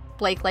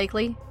Blake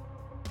Lakely,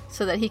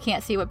 so that he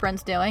can't see what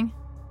Bryn's doing.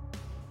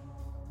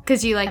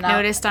 Because you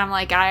noticed I'm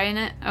like eyeing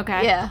it.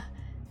 Okay. Yeah,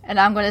 and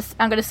I'm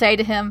gonna say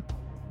to him,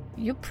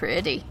 "You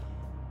pretty."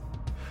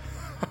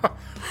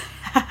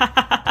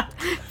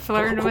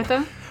 Flirting with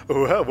him.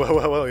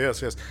 Well,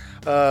 yes.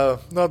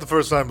 Not the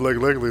first time Blake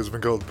Lakely has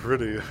been called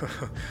pretty.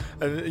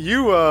 And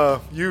you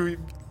are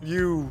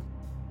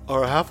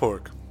a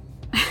half-orc.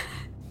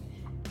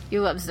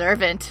 You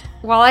observant.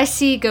 While I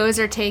see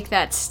Gozer take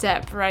that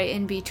step right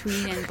in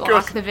between and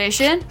block the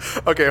vision.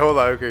 Okay, hold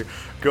on. Okay,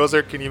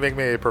 Gozer, can you make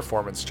me a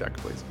performance check,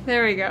 please?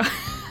 There we go.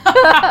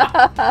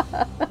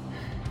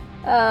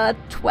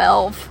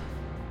 12.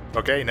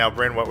 Okay, now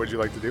Bryn, what would you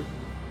like to do?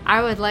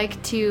 I would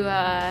like to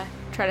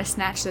try to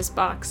snatch this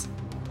box.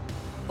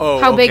 Oh,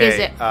 How big okay. is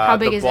it? How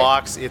big is the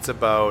box? It's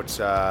about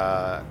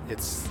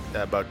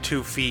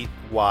 2 feet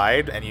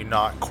wide, and you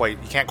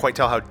can't quite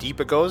tell how deep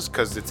it goes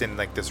because it's in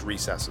like this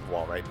recessive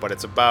wall, right? But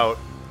it's about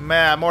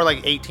more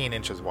like 18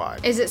 inches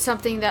wide. Is it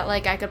something that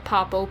like I could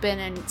pop open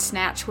and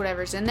snatch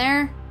whatever's in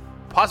there?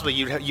 Possibly,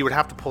 you would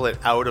have to pull it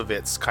out of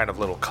its kind of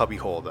little cubby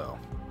hole, though.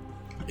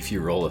 If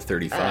you roll a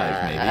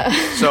 35, maybe.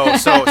 So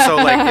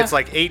like it's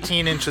like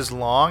 18 inches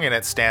long, and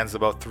it stands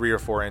about 3 or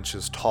 4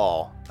 inches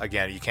tall.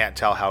 Again, you can't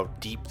tell how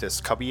deep this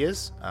cubby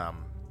is,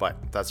 but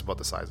that's about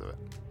the size of it.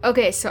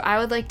 Okay, so I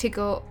would like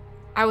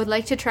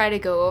to try to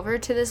go over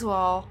to this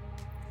wall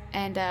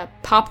and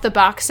pop the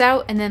box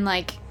out, and then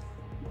like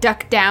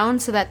duck down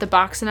so that the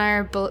box and I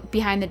are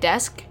behind the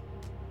desk.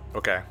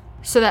 Okay.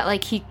 So that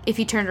like if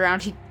he turned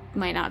around, he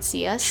might not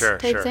see us. Sure.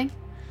 Thing.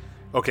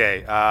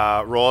 Okay.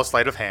 Roll a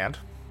sleight of hand.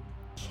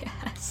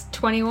 Yes,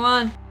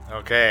 21.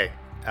 Okay.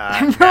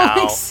 I'm now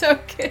rolling so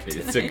good.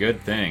 It's a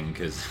good thing,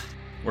 because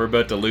we're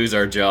about to lose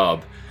our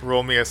job.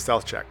 roll me a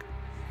stealth check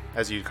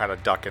as you kind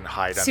of duck and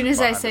hide. As soon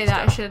as I say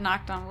that, I should have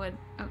knocked on wood.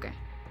 Okay.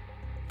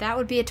 That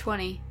would be a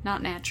 20,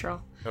 not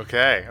natural.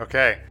 Okay.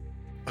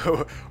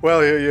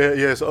 Well,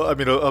 yes. I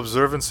mean,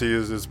 observancy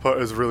is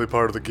really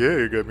part of the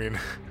gig. I mean,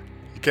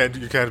 you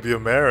can't be a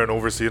mayor and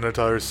oversee an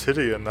entire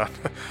city and not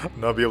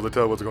be able to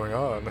tell what's going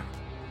on.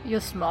 You're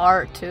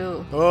smart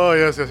too. Oh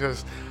yes.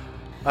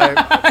 I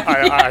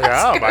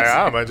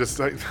am. I just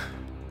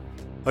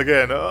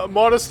again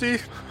modesty.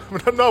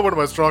 Not one of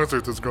my strong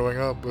suits as growing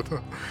up, but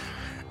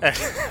and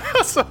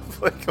so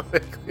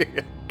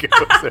lately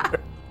goes there.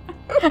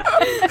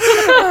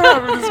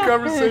 Having this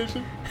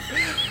conversation.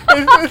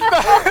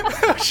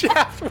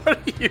 Shaft, what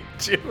are you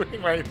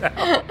doing right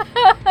now?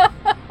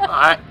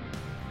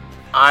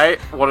 I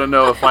want to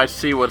know if I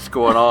see what's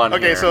going on.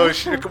 Okay, here.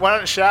 so why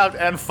don't Shaft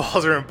and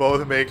Falzarin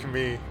both make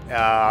me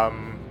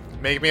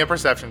a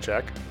perception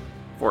check.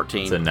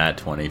 14. It's a nat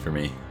 20 for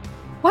me.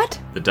 What?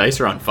 The dice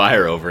are on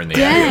fire over in the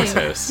Dang. Adios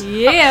house.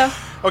 Yeah.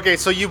 Okay,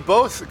 so you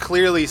both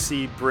clearly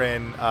see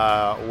Bryn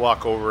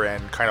walk over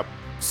and kind of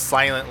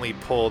silently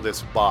pull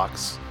this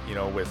box,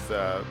 with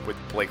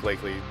Blake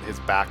Lakely, his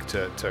back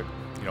to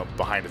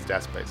behind his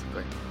desk,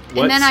 basically.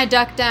 And then I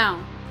duck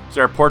down. Is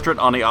there a portrait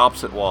on the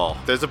opposite wall?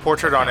 There's a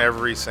portrait on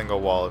every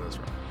single wall in this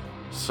room.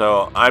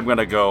 So I'm going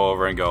to go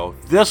over and go,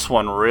 this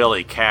one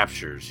really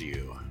captures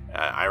you.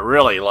 I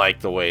really like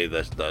the way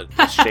the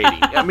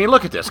shading. I mean,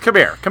 look at this. Come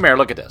here,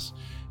 look at this.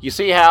 You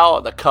see how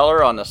the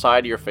color on the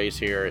side of your face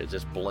here, it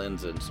just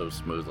blends in so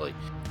smoothly.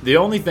 The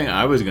only thing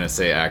I was going to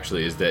say,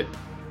 actually, is that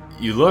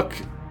you look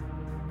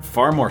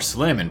far more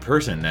slim in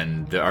person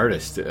than the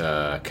artist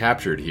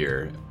captured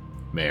here,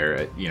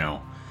 Mayor.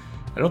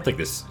 I don't think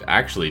this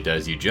actually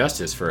does you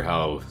justice for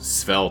how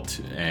svelte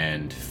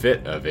and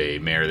fit of a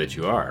mayor that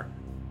you are.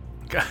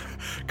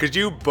 Could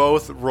you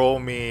both roll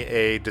me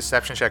a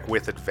deception check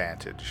with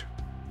advantage?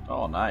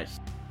 Oh, nice.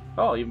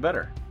 Oh, even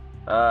better.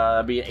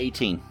 That'd be an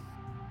 18.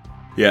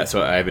 Yeah,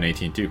 so I have an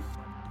 18 too.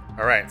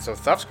 All right, so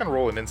Thuff's going to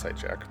roll an insight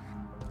check.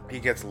 He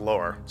gets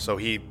lower, so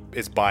he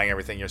is buying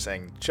everything you're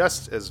saying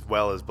just as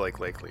well as Blake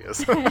Lakely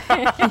is.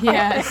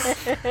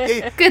 Yes.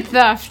 Good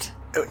theft.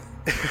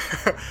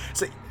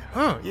 So,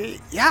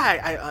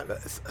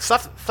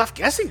 Thuff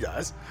guess he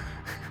does.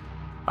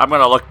 I'm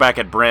gonna look back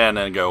at Bryn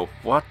and go,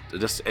 "What?"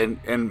 Just in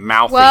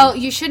mouthing. Well,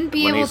 you shouldn't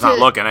be when able he's to. not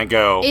looking, and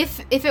go.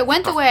 If it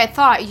went the way I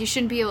thought, you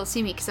shouldn't be able to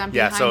see me because I'm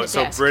behind the desk.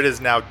 So Britt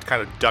is now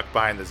kind of ducked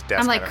behind this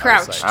desk. I'm like kind of out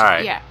of crouched. sight. All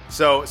right. Yeah.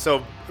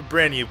 So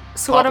Bryn, you.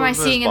 So pop what am I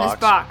open seeing in this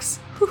box?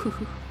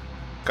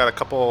 Got a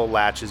couple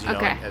latches,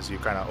 Okay. as you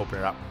kind of open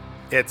it up.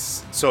 It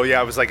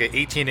was like an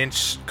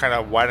 18-inch kind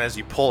of wide, and as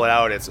you pull it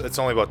out, it's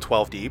only about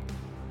 12 deep.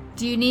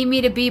 Do you need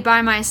me to be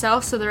by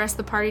myself so the rest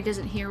of the party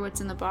doesn't hear what's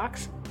in the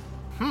box?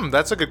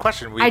 That's a good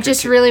question. I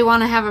just really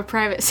want to have a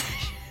private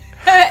session.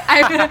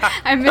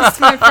 I missed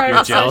my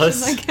private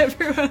jealous? session like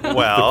everyone else.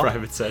 Well,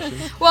 Private session.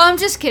 Well, I'm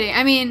just kidding.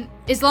 I mean,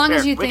 as long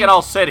as Here, you we think... can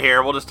all sit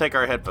here. We'll just take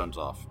our headphones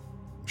off.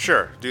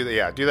 sure. Do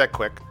that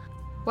quick.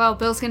 Well,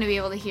 Bill's going to be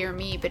able to hear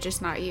me, but just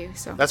not you,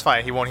 so... That's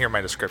fine. He won't hear my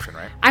description,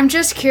 right? I'm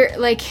just curious,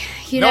 like,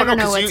 you never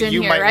know 'cause what's in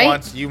you here, might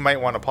right? you might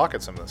want to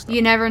pocket some of this stuff.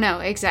 You never know,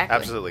 exactly.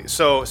 Absolutely.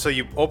 So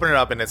you open it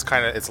up and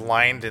it's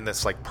lined in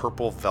this like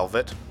purple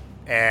velvet,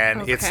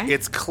 and Okay.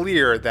 it's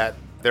clear that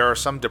there are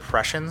some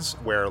depressions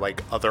where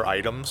like other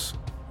items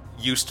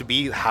used to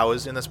be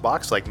housed in this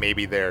box. Like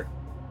maybe they're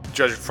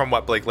judged from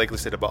what Blake Lakely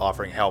said about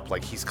offering help.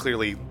 Like he's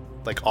clearly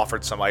like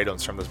offered some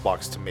items from this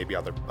box to maybe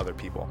other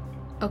people.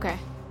 Okay.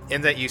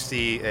 In that you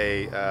see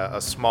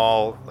a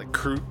small like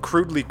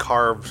crudely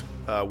carved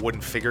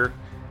wooden figure.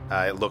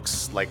 It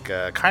looks like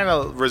kind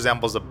of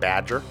resembles a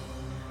badger.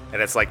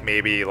 And it's like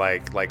maybe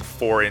like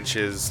 4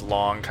 inches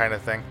long kind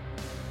of thing.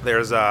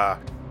 There's a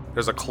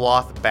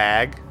cloth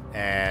bag,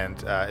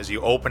 and as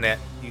you open it,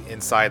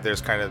 inside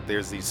there's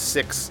these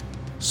 6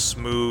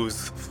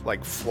 smooth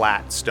like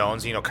flat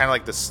stones. Kind of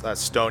like this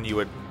stone you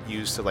would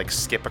use to like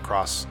skip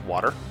across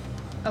water.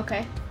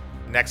 Okay.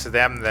 Next to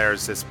them,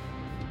 there's this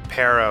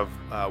pair of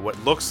what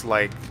looks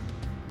like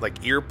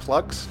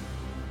earplugs.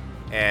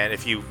 And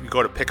if you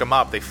go to pick them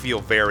up, they feel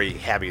very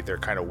heavy. They're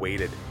kind of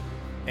weighted.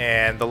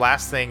 And the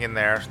last thing in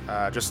there,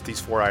 just these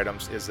 4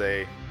 items, is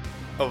a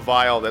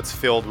vial that's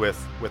filled with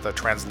a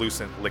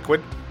translucent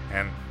liquid.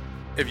 And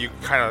if you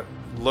kind of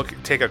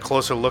take a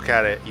closer look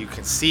at it, you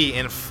can see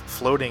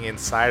floating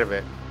inside of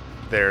it,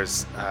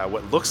 there's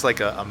what looks like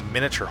a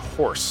miniature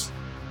horse.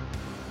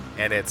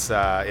 And it's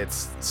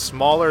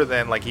smaller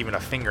than like even a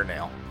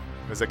fingernail,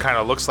 because it kind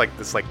of looks like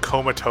this like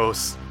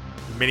comatose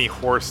mini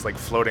horse like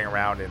floating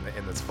around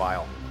in this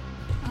vial.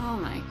 Oh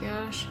my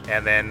gosh.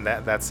 And then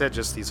that's it,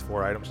 just these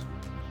 4 items.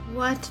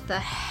 What the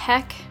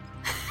heck?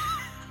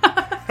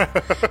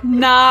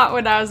 Not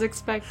what I was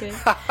expecting.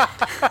 So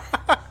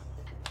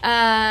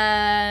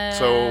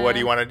what do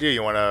you want to do?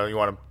 You want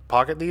to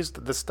pocket this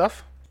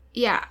stuff?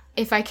 Yeah,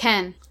 if I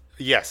can.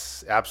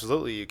 Yes,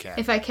 absolutely you can.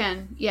 If I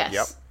can, yes.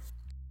 Yep.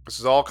 This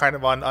is all kind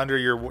of under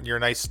your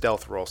nice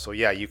stealth roll. So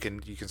yeah, you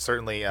can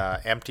certainly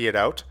empty it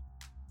out.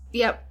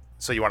 Yep.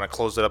 So you want to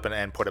close it up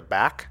and put it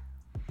back?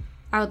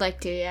 I would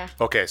like to, yeah.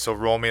 Okay, so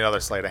roll me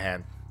another sleight of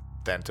hand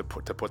then to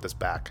put this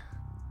back.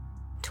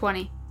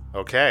 20.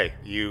 Okay,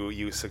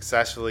 you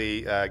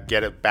successfully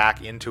get it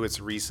back into its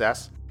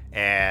recess,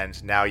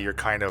 and now you're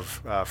kind of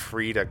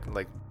free to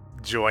like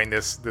join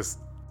this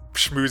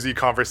schmoozy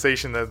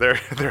conversation that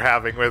they're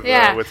having with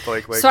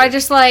Blake Lakely. So I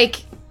just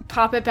like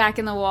pop it back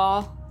in the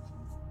wall,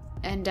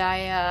 and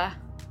I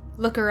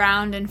look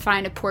around and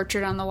find a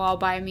portrait on the wall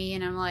by me,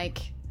 and I'm like,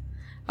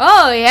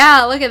 "Oh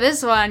yeah, look at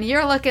this one.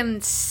 You're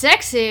looking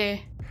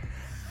sexy."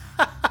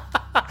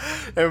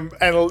 and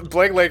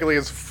Blake Lakely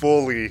is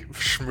fully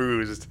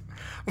schmoozed.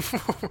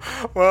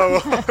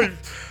 Well,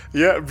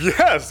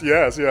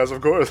 yes,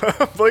 of course.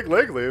 Blake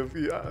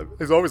Lakely,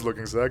 he's always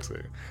looking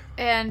sexy.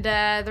 And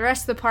the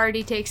rest of the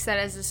party takes that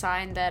as a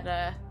sign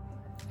that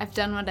I've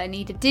done what I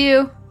need to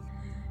do,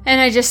 and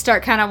I just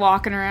start kind of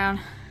walking around.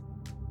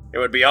 It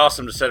would be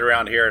awesome to sit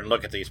around here and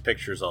look at these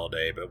pictures all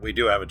day, but we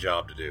do have a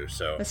job to do,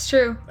 so... That's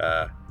true.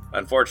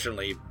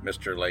 Unfortunately,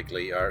 Mr.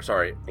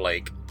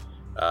 Blake,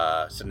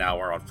 so now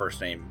we're on first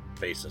name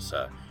basis.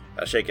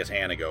 I shake his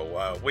hand and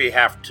go, we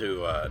have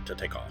to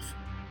take off.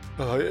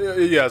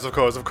 Yes, of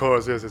course,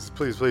 yes,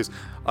 please.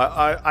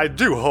 I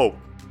do hope.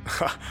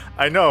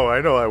 I know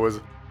I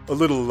was a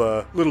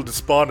little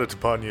despondent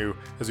upon you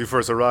as you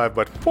first arrived,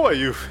 but boy,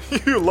 you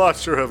lot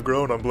sure have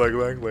grown on Blake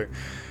Langley.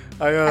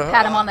 I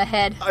pat him on the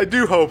head. I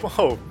do hope.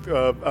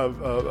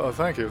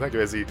 Thank you.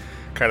 As he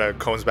kind of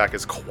combs back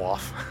his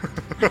coif.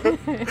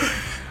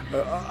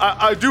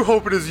 I do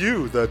hope it is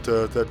you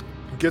that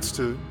gets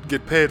to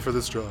get paid for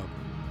this job.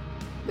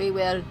 We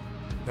will.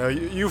 Now,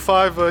 you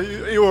 5,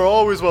 you are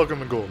always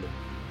welcome in Golden.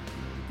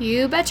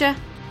 You betcha.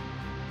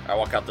 I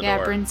walk out the Yeah,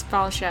 door. Bryn's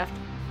follow Shaft.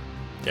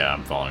 Yeah,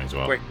 I'm following as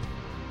well.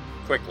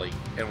 Quickly,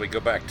 and we go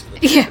back to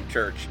the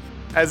church.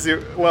 As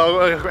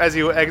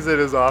you exit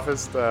his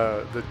office,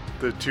 the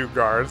two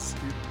guards,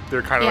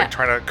 they're kind of like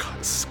trying to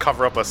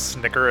cover up a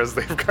snicker as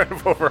they've kind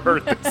of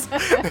overheard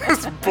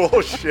this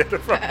bullshit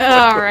from.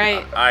 All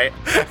right.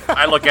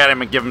 I look at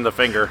him and give him the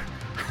finger.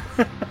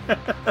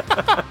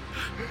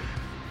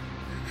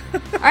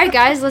 All right,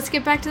 guys, let's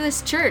get back to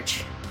this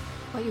church.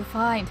 What you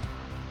find?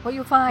 What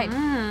you find?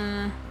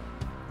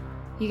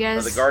 You Are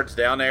guys. the guards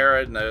down there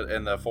in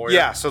the foyer?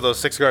 Yeah, so those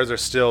 6 guards are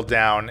still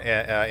down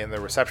in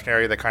the reception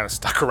area. They kind of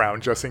stuck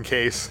around just in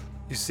case.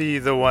 You see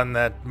the one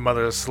that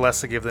Mother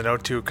Celeste gave the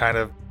note to kind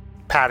of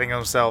patting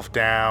himself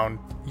down,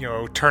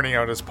 turning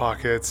out his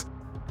pockets.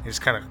 He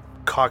just kind of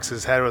cocks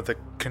his head with a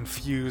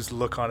confused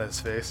look on his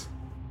face.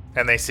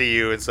 And they see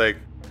you. It's like,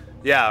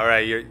 yeah, all right,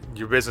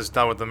 your business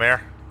done with the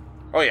mayor?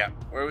 Oh, yeah.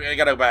 We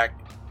gotta go back.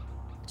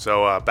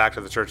 So back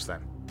to the church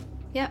then.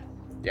 Yep.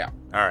 Yeah.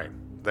 All right.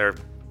 They're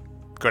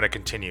going to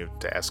continue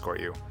to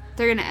escort you.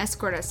 They're gonna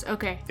escort us.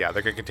 Okay. Yeah,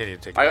 they're going to continue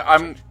to take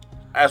you.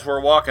 As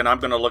we're walking, I'm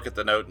gonna look at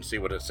the note and see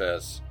what it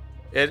says.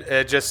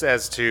 It just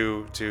says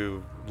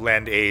to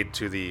lend aid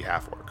to the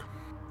half-orc.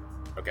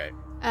 Okay.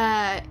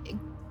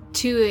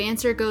 To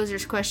answer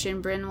Gozer's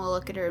question, Bryn will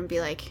look at her and be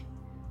like,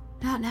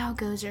 "Not now,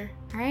 Gozer.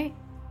 All right?"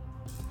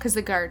 Because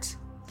the guards.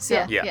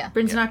 So Yeah.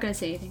 Bryn's not gonna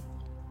say anything.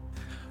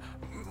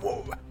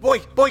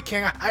 Boy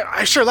King,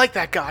 I sure like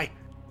that guy.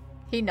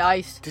 He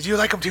nice. Did you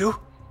like him too?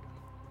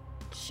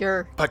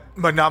 Sure. But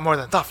not more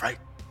than Thuff, right?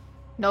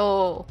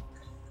 No.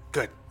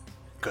 Good.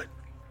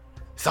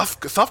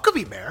 Thuff could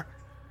be mayor.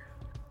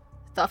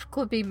 Thuff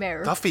could be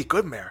mayor. Thuff be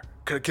good mayor.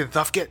 Can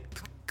Thuff get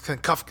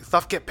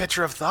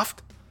picture of Thuff?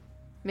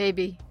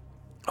 Maybe.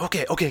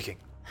 Okay, King.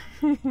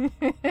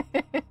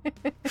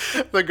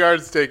 The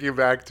guards take you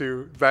back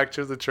to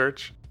the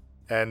church,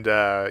 and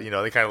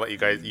they kind of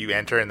let you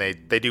enter, and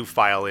they do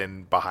file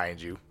in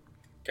behind you.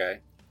 Okay.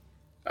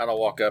 And I'll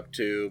walk up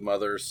to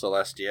Mother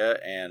Celestia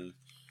and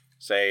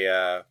say,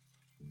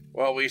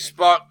 well, we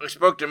spoke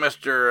to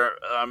Mr.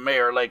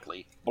 Mayor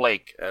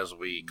Blake, as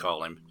we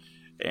call him,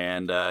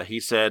 and he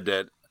said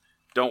that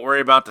don't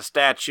worry about the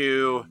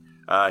statue,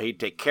 he'd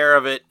take care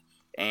of it,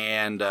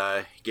 and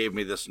he gave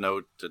me this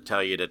note to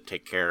tell you to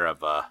take care of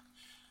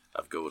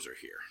Gozer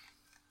here.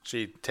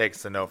 She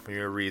takes the note from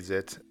you, reads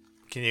it.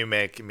 Can you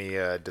make me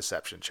a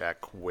deception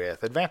check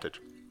with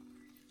advantage?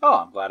 Oh,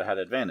 I'm glad I had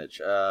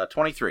advantage.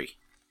 23.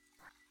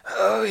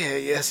 Oh, yeah,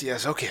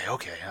 yes. Okay.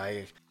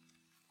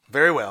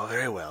 Very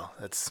well.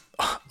 It's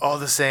all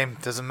the same.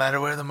 Doesn't matter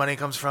where the money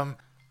comes from.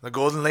 The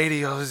Golden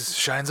Lady always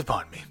shines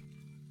upon me.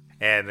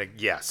 And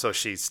so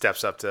she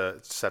steps up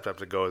to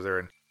Gozer,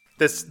 and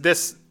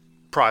this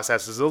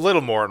process is a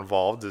little more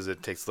involved, as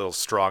it takes a little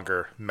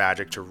stronger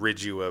magic to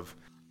rid you of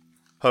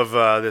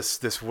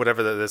this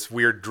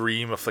weird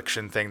dream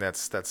affliction thing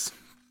that's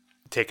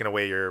taken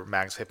away your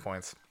max hit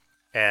points,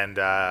 and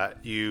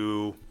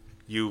you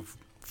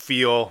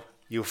feel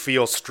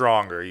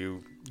stronger.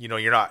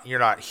 You're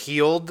not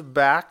healed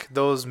back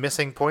those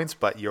missing points,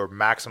 but your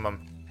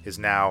maximum is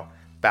now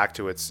back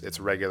to its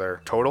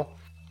regular total,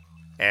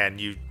 and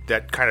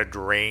that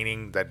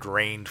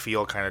drained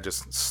feel kind of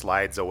just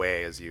slides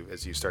away as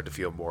you start to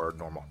feel more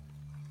normal.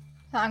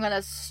 I'm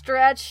gonna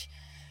stretch.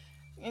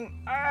 And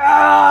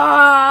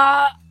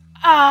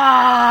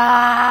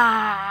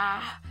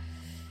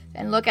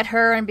look at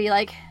her and be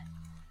like,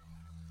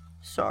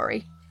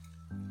 sorry.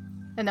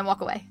 And then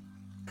walk away.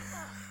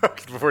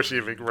 Before she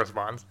even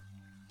responds.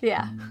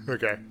 Yeah.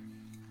 Okay.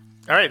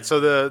 All right,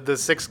 so the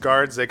 6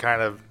 guards, they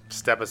kind of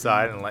step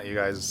aside and let you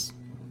guys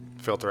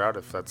filter out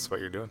if that's what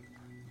you're doing.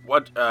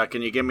 What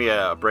can you give me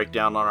a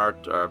breakdown on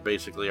our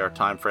basically our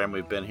time frame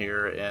we've been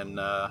here in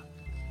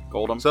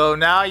Goldham? So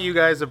now you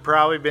guys have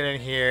probably been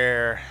in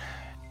here.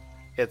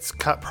 It's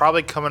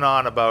probably coming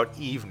on about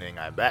evening,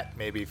 I bet.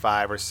 Maybe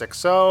 5 or 6.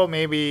 So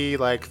maybe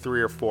like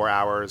 3 or 4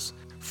 hours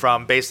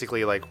from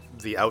basically like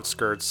the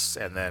outskirts,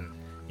 and then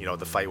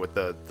the fight with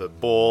the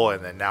bull,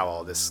 and then now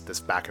all this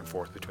back and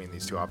forth between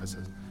these two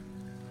offices.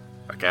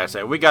 Okay, I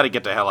say we got to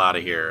get the hell out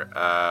of here.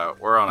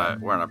 We're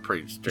on a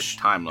pretty strict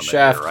time limit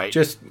Shaft, here, right?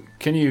 just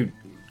can you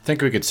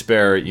think we could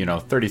spare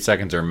 30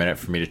 seconds or a minute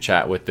for me to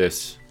chat with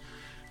this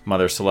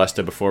Mother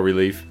Celesta before we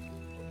leave?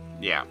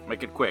 Yeah,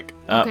 make it quick.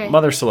 Okay.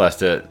 Mother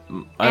Celesta,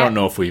 I don't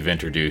know if we've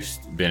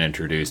been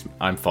introduced.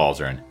 I'm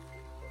Falzarin.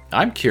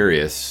 I'm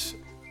curious.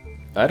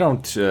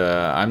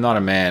 I'm not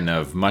a man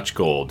of much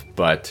gold,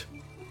 but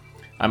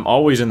I'm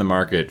always in the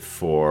market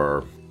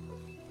for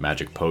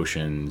magic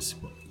potions,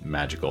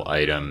 magical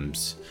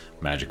items,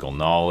 magical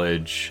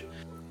knowledge.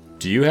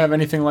 Do you have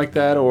anything like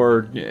that,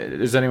 or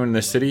is anyone in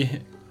the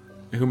city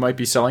who might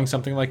be selling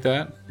something like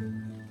that?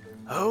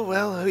 Oh,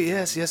 well,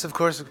 yes, of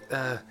course.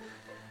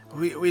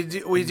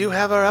 We do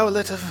have our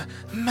outlet of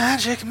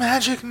magic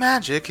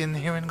in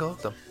here in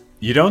Goldham.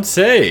 You don't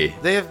say.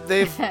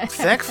 They've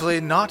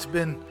thankfully not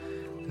been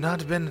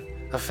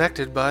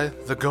affected by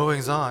the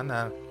goings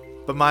on.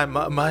 But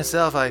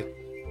myself, I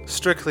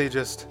strictly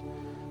just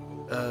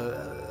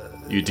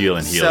You deal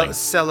in healing.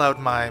 sell out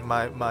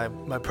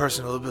my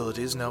personal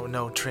abilities.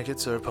 No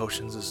trinkets or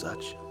potions as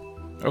such.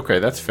 Okay,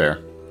 that's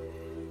fair.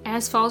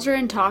 As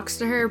Falzarin talks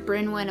to her,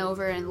 Bryn went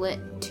over and lit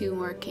 2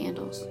 more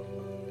candles.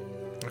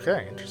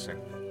 Okay, interesting.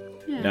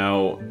 Yeah.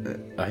 Now,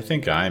 I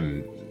think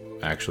I'm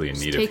actually in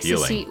need of Takes a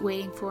healing. seat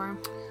waiting for him.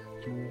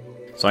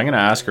 So I'm going to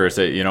ask her,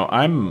 say,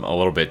 I'm a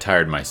little bit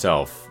tired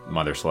myself,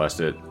 Mother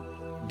Celeste.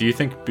 Do you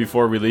think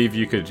before we leave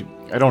you could...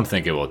 I don't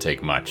think it will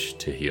take much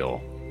to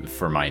heal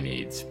for my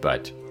needs,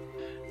 but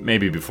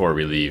maybe before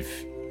we leave,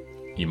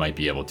 you might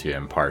be able to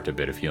impart a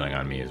bit of healing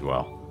on me as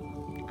well.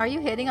 Are you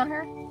hitting on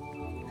her?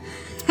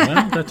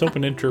 Well, that's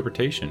open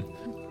interpretation.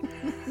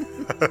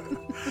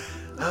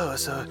 Oh,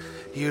 so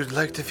you'd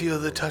like to feel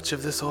the touch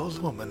of this old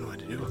woman,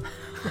 would you?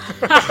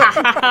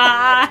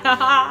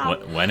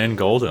 When in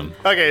Goldham.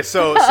 Okay,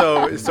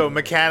 so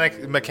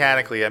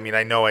mechanically, I mean,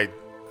 I know I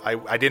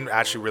didn't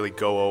actually really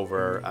go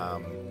over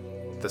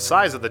the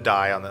size of the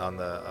die on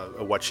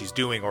the what she's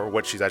doing or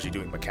what she's actually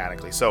doing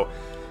mechanically. So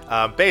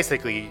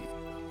basically,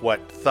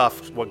 what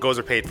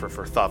Gozer paid for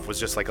Thuff was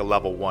just like a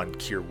level 1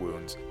 cure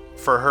wounds.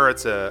 For her,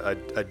 it's a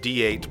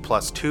D8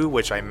 plus 2,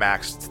 which I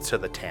maxed to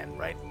the 10,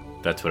 right?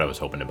 That's what I was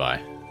hoping to buy.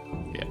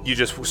 Yeah. You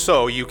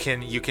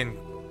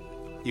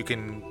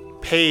can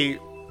pay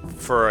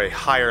for a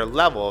higher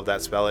level of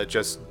that spell. It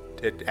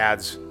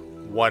adds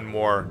 1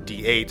 more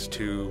D8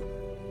 to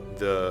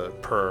the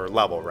per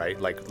level, right?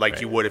 Like Right.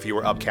 you would if you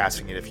were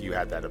upcasting it if you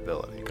had that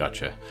ability.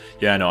 Gotcha.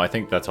 Yeah, no, I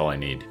think that's all I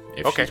need.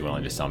 If Okay. she's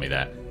willing to sell me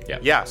that. Yeah.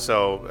 Yeah.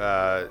 So.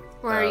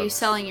 Or are you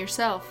selling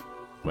yourself?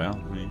 Well,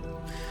 I mean,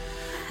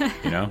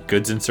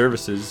 goods and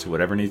services,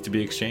 whatever needs to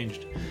be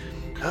exchanged.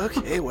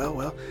 Okay,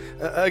 well.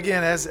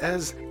 Again, as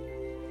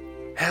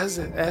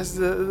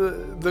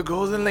the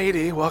golden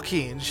lady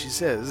Joaquin, she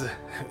says,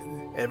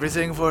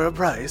 everything for a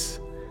price,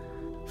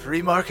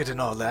 free market and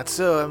all that.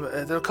 So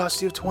it'll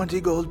cost you 20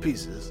 gold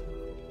pieces.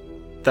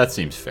 That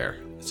seems fair.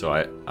 So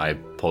I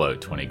pull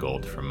out 20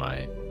 gold from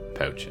my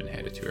pouch and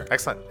hand it to her.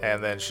 Excellent.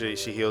 And then she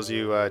heals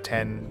you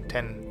 10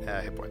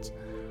 hit points.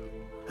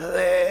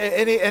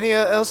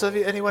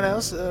 Anyone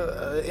else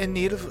in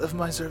need of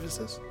my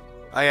services?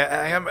 I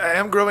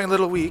am growing a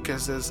little weak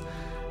as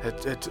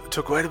it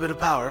took quite a bit of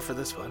power for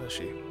this one. As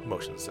she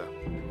Motions to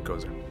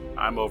Gozer.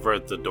 I'm over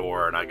at the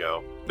door and I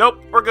go, nope,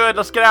 we're good.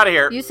 Let's get out of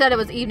here. You said it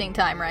was evening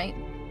time, right?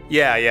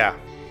 Yeah.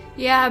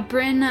 Yeah,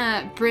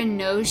 Bryn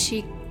knows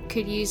she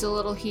could use a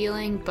little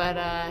healing,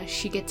 but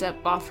she gets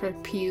up off her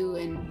pew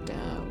and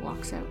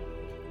walks out.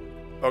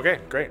 Okay,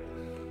 great.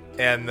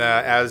 And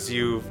as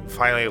you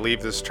finally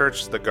leave this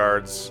church, the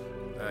guards,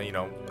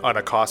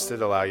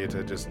 unaccosted, allow you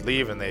to just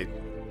leave, and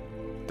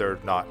they're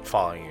not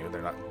following you.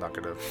 They're not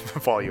going to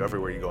follow you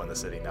everywhere you go in the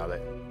city now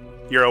that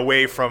you're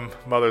away from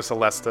Mother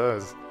Celesta.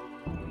 Is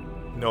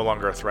no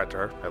longer a threat to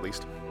her, at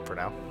least for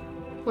now.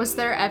 Was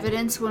there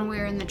evidence when we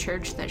were in the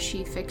church that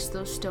she fixed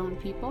those stone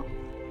people?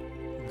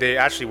 They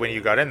actually, when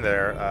you got in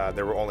there,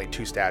 there were only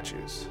 2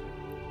 statues,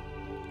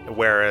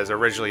 whereas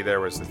originally there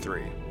was the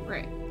 3.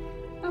 Right.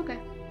 Okay.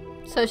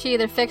 So she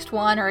either fixed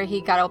one or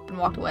he got up and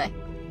walked away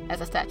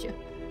as a statue.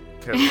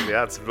 Yeah,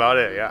 that's about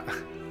it. Yeah.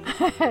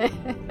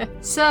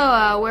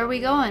 So, where are we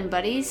going,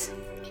 buddies?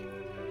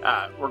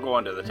 We're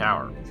going to the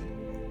tower.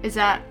 Is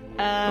that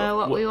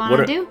what we want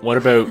to do? What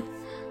about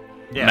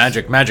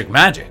Yes.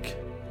 magic?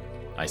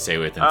 I say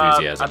with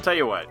enthusiasm. I'll tell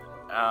you what.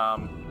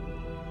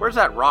 Where's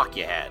that rock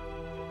you had?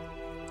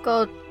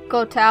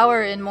 Go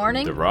tower in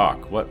morning. The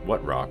rock.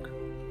 What rock?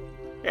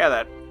 Yeah,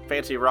 that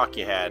fancy rock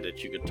you had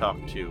that you could talk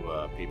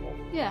to people.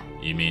 Yeah.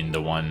 You mean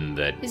the one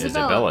that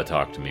Isabella. Isabella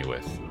talked to me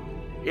with?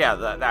 Yeah,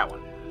 that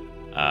one.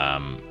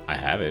 I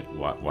have it.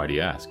 Why do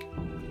you ask?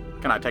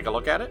 Can I take a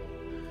look at it?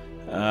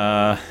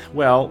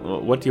 Well,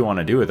 what do you want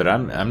to do with it?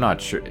 I'm not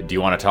sure. Do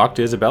you want to talk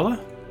to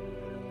Isabella?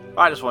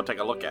 I just want to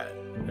take a look at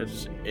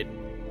it. It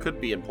could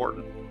be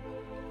important.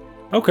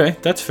 Okay,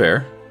 that's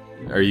fair.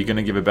 Are you going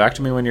to give it back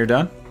to me when you're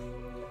done?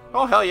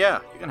 Oh, hell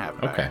yeah. You can have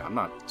it back. Okay. I'm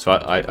not... So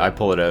I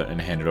pull it out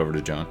and hand it over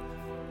to John.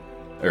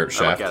 Or I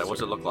Shaft. look at it.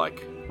 What's it look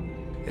like?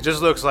 It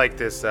just looks like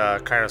this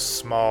kind of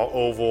small,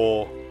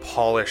 oval,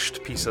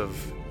 polished piece of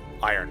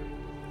iron.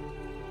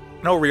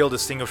 No real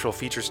distinguishable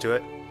features to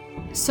it.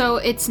 So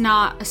it's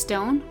not a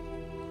stone?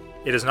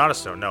 It is not a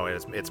stone. No,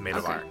 it's made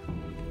of Okay. iron.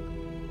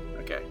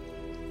 Okay.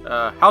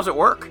 How's it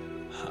work?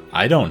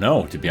 I don't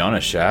know, to be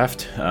honest,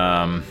 Shaft.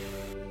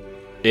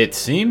 It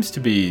seems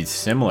to be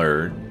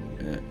similar,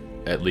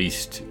 at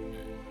least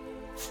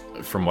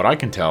from what I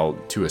can tell,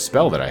 to a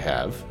spell that I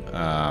have.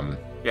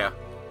 Yeah.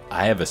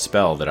 I have a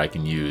spell that I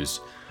can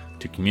use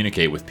to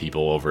communicate with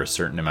people over a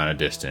certain amount of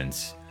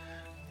distance.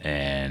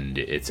 And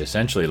it's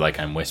essentially like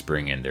I'm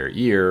whispering in their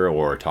ear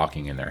or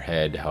talking in their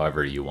head,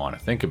 however you want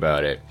to think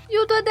about it.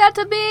 You did that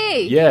to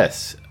me.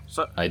 Yes,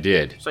 So, I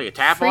did. so you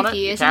tap on it? Freaky,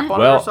 You isn't tap it? on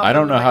it or Well, something I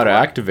don't know make how it to work?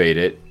 activate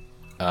it.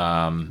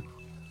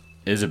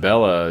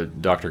 Isabella,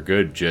 Dr.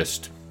 Good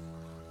just...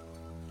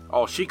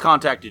 Oh, she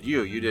contacted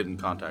you. You didn't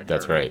contact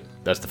That's her. right.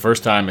 That's the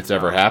first time it's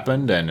ever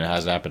happened, and it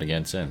hasn't happened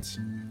again since.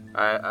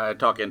 I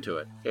talk into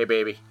it. Hey,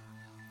 baby.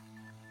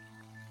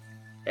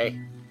 Hey.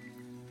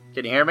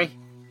 Can you hear me?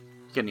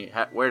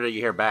 Where do you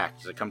hear back?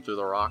 Does it come through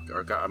the rock,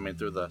 or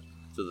through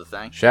the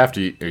thing? Shaft,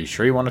 are you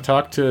sure you want to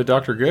talk to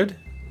Dr. Good?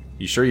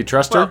 You sure you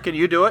trust Well, her? can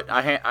you do it?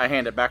 I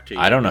hand it back to you.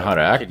 I don't know how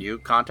to act. Can you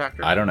contact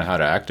her? I don't know how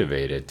to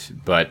activate it,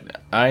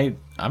 but I'm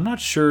not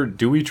sure.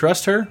 Do we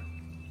trust her?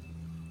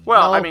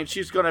 Well, No. I mean,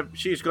 she's gonna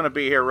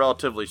be here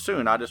relatively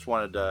soon. I just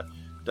wanted to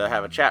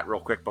have a chat real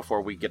quick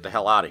before we get the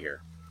hell out of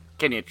here.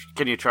 Can you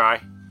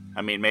try?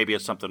 I mean, maybe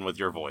it's something with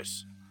your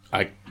voice.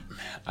 I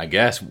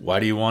guess. Why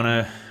do you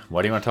wanna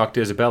talk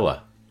to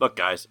Isabella? Look,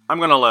 guys, I'm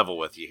gonna level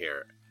with you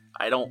here.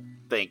 I don't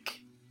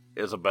think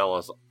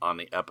Isabella's on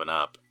the up and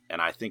up, and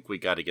I think we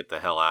got to get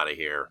the hell out of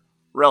here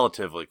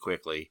relatively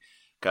quickly.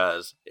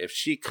 Because if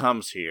she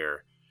comes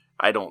here,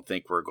 I don't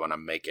think we're gonna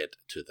make it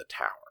to the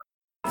tower.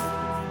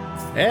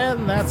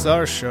 And that's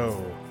our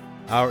show.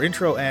 Our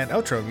intro and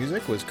outro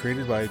music was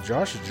created by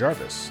Josh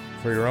Jarvis.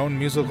 For your own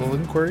musical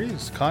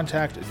inquiries,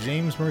 contact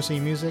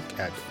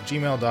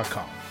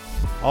jamesmercymusic@gmail.com.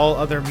 All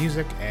other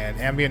music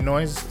and ambient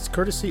noise is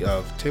courtesy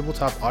of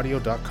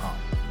tabletopaudio.com.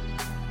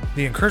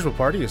 The Incursible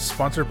Party is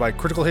sponsored by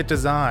Critical Hit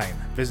Design.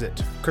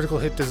 Visit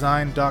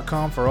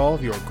criticalhitdesign.com for all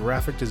of your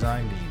graphic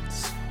design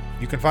needs.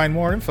 You can find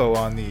more info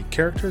on the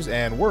characters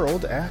and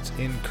world at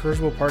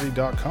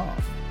incursibleparty.com.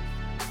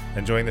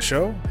 Enjoying the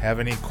show? Have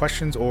any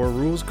questions or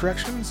rules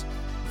corrections?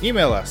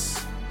 Email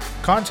us.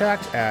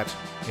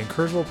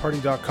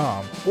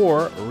 contact@incursibleparty.com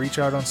or reach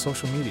out on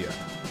social media.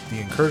 The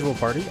Incursible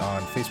Party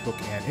on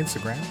Facebook and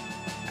Instagram,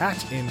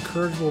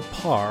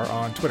 @IncursiblePar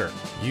on Twitter,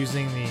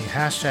 using the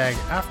hashtag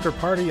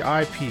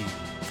AfterPartyIP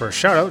for a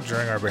shout out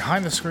during our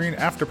behind the screen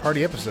after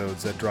party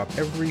episodes that drop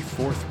every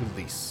 4th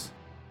release.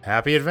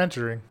 Happy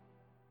adventuring!